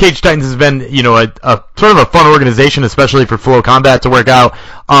 and Cage Titans has been a sort of a fun organization, especially for Flow Combat to work out.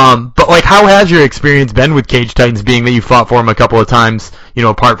 But how has your experience been with Cage Titans, being that you fought for him a couple of times?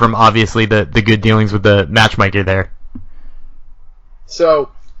 Apart from obviously the good dealings with the matchmaker there.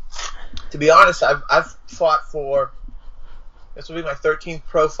 So, to be honest, I've fought for, this will be my 13th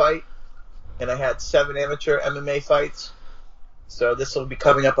pro fight, and I had 7 amateur MMA fights. So this will be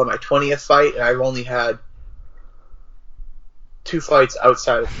coming up on my 20th fight, and I've only had 2 fights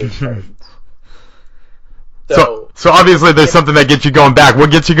outside of Cage Titans. So obviously there's something that gets you going back.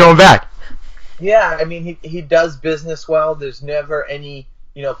 What gets you going back? Yeah, I mean, he does business well. There's never any,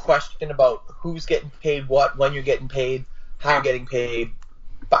 question about who's getting paid what, when you're getting paid, how you're getting paid.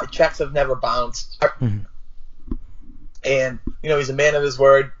 But checks have never bounced. Mm-hmm. And, he's a man of his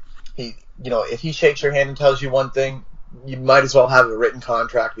word. If he shakes your hand and tells you one thing, you might as well have a written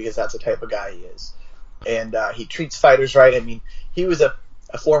contract, because that's the type of guy he is. And he treats fighters right. I mean, he was a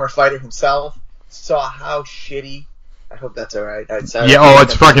former fighter himself, saw how shitty. I hope that's all right. It's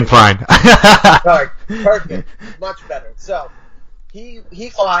fucking fine. Right, perfect. Much better. So he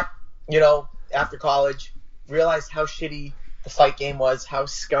fought, after college, realized how shitty the fight game was, how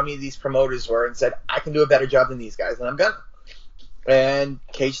scummy these promoters were, and said, I can do a better job than these guys, and I'm gonna. And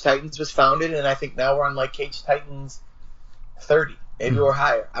Cage Titans was founded, and I think now we're on Cage Titans 30. Maybe we're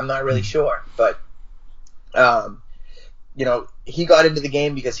higher. I'm not really sure. But, he got into the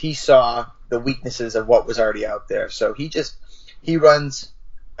game because he saw the weaknesses of what was already out there. So he runs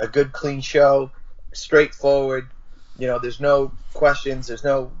a good, clean show, straightforward. There's no questions. There's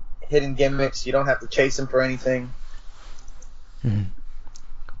no hidden gimmicks. You don't have to chase him for anything. Mm-hmm.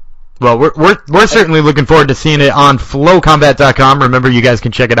 Well, we're certainly looking forward to seeing it on flowcombat.com. Remember, you guys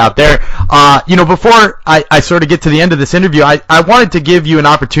can check it out there. Before I sort of get to the end of this interview, I wanted to give you an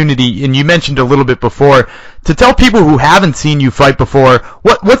opportunity, and you mentioned a little bit before, to tell people who haven't seen you fight before,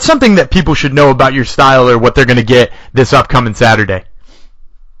 what's something that people should know about your style or what they're going to get this upcoming Saturday.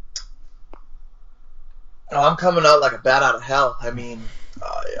 Oh, I'm coming out like a bat out of hell. I mean,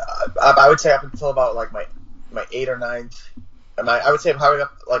 I would say up until about like my 8th or 9th. I would say probably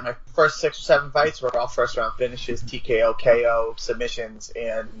like my first 6 or 7 fights were all first round finishes, TKO, KO, submissions,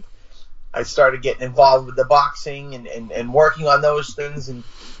 and I started getting involved with the boxing and working on those things and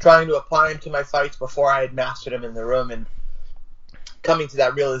trying to apply them to my fights before I had mastered them in the room, and coming to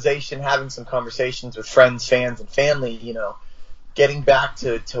that realization, having some conversations with friends, fans, and family, getting back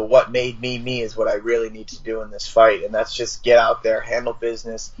to what made me is what I really need to do in this fight, and that's just get out there, handle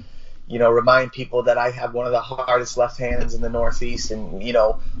business, remind people that I have one of the hardest left hands in the Northeast, and,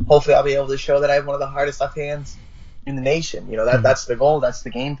 hopefully I'll be able to show that I have one of the hardest left hands in the nation. That's the goal. That's the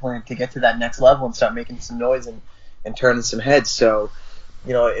game plan, to get to that next level and start making some noise and turning some heads. So,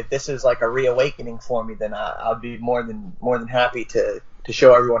 if this is like a reawakening for me, then I'll be more than happy to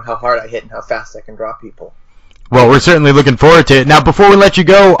show everyone how hard I hit and how fast I can draw people. Well, we're certainly looking forward to it. Now, before we let you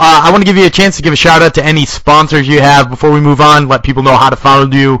go, I want to give you a chance to give a shout-out to any sponsors you have before we move on, let people know how to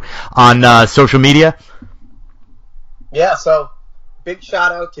follow you on social media. Yeah, so big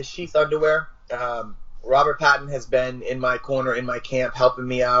shout-out to Sheath Underwear. Robert Patton has been in my corner, in my camp, helping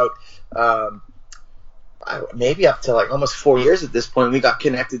me out. Maybe up to like almost 4 years at this point. We got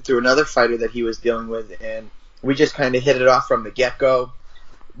connected through another fighter that he was dealing with, and we just kind of hit it off from the get-go.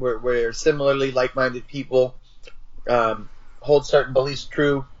 We're similarly like-minded people. Hold certain beliefs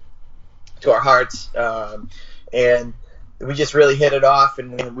true to our hearts, and we just really hit it off,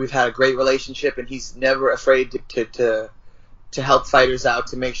 and we've had a great relationship, and he's never afraid to help fighters out,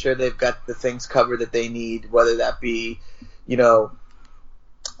 to make sure they've got the things covered that they need, whether that be,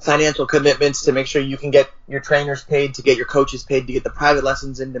 financial commitments to make sure you can get your trainers paid, to get your coaches paid, to get the private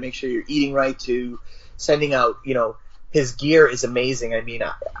lessons in, to make sure you're eating right, to sending out, his gear is amazing. I mean,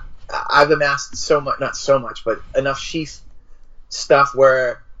 I've amassed not so much, but enough Sheath stuff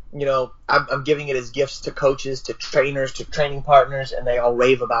where, I'm giving it as gifts to coaches, to trainers, to training partners, and they all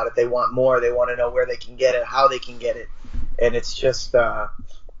rave about it. They want more. They want to know where they can get it, how they can get it. And it's just,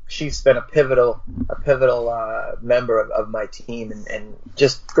 Sheath's been a pivotal member of my team, and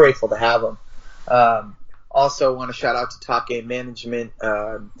just grateful to have him. Also want to shout out to Top Game Management,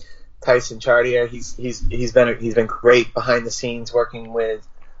 Tyson Chartier. He's been great behind the scenes, working with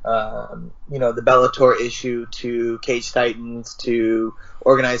the Bellator issue, to Cage Titans, to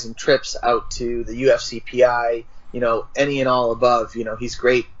organizing trips out to the UFCPI, any and all above. He's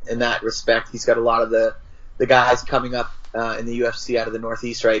great in that respect. He's got a lot of the guys coming up in the UFC out of the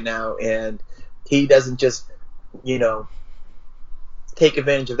Northeast right now, and he doesn't just, take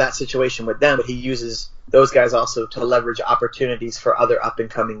advantage of that situation with them, but he uses those guys also to leverage opportunities for other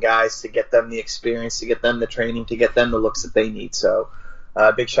up-and-coming guys, to get them the experience, to get them the training, to get them the looks that they need. So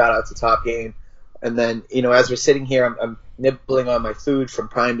big shout-out to Top Game. And then, as we're sitting here, I'm nibbling on my food from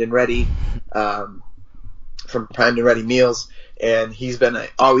Primed and Ready, meals, and he's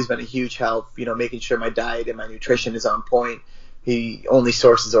always been a huge help, making sure my diet and my nutrition is on point. He only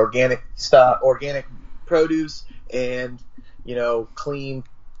sources organic produce and, clean,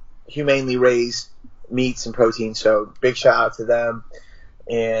 humanely raised meats and proteins. So big shout out to them.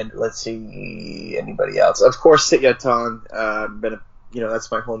 And let's see, anybody else? Of course, Sitya Tong,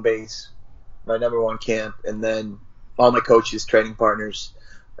 that's my home base, my number one camp, and then all my coaches, training partners.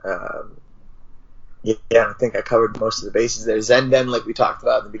 I think I covered most of the bases there. Zenden, like we talked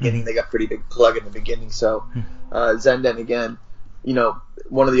about in the beginning, they got pretty big plug in the beginning. So Zenden, again,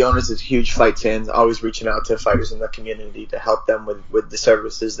 one of the owners is a huge fight fan, always reaching out to fighters in the community to help them with the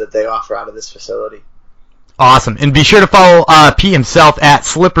services that they offer out of this facility. Awesome. And be sure to follow Pete himself at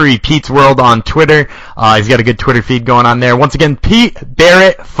Slippery Pete's World on Twitter. He's got a good Twitter feed going on there. Once again, Pete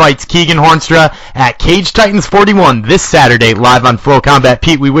Barrett fights Keegan Hornstra at Cage Titans 41 this Saturday, live on Flow Combat.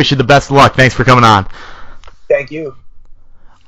 Pete, we wish you the best of luck. Thanks for coming on. Thank you.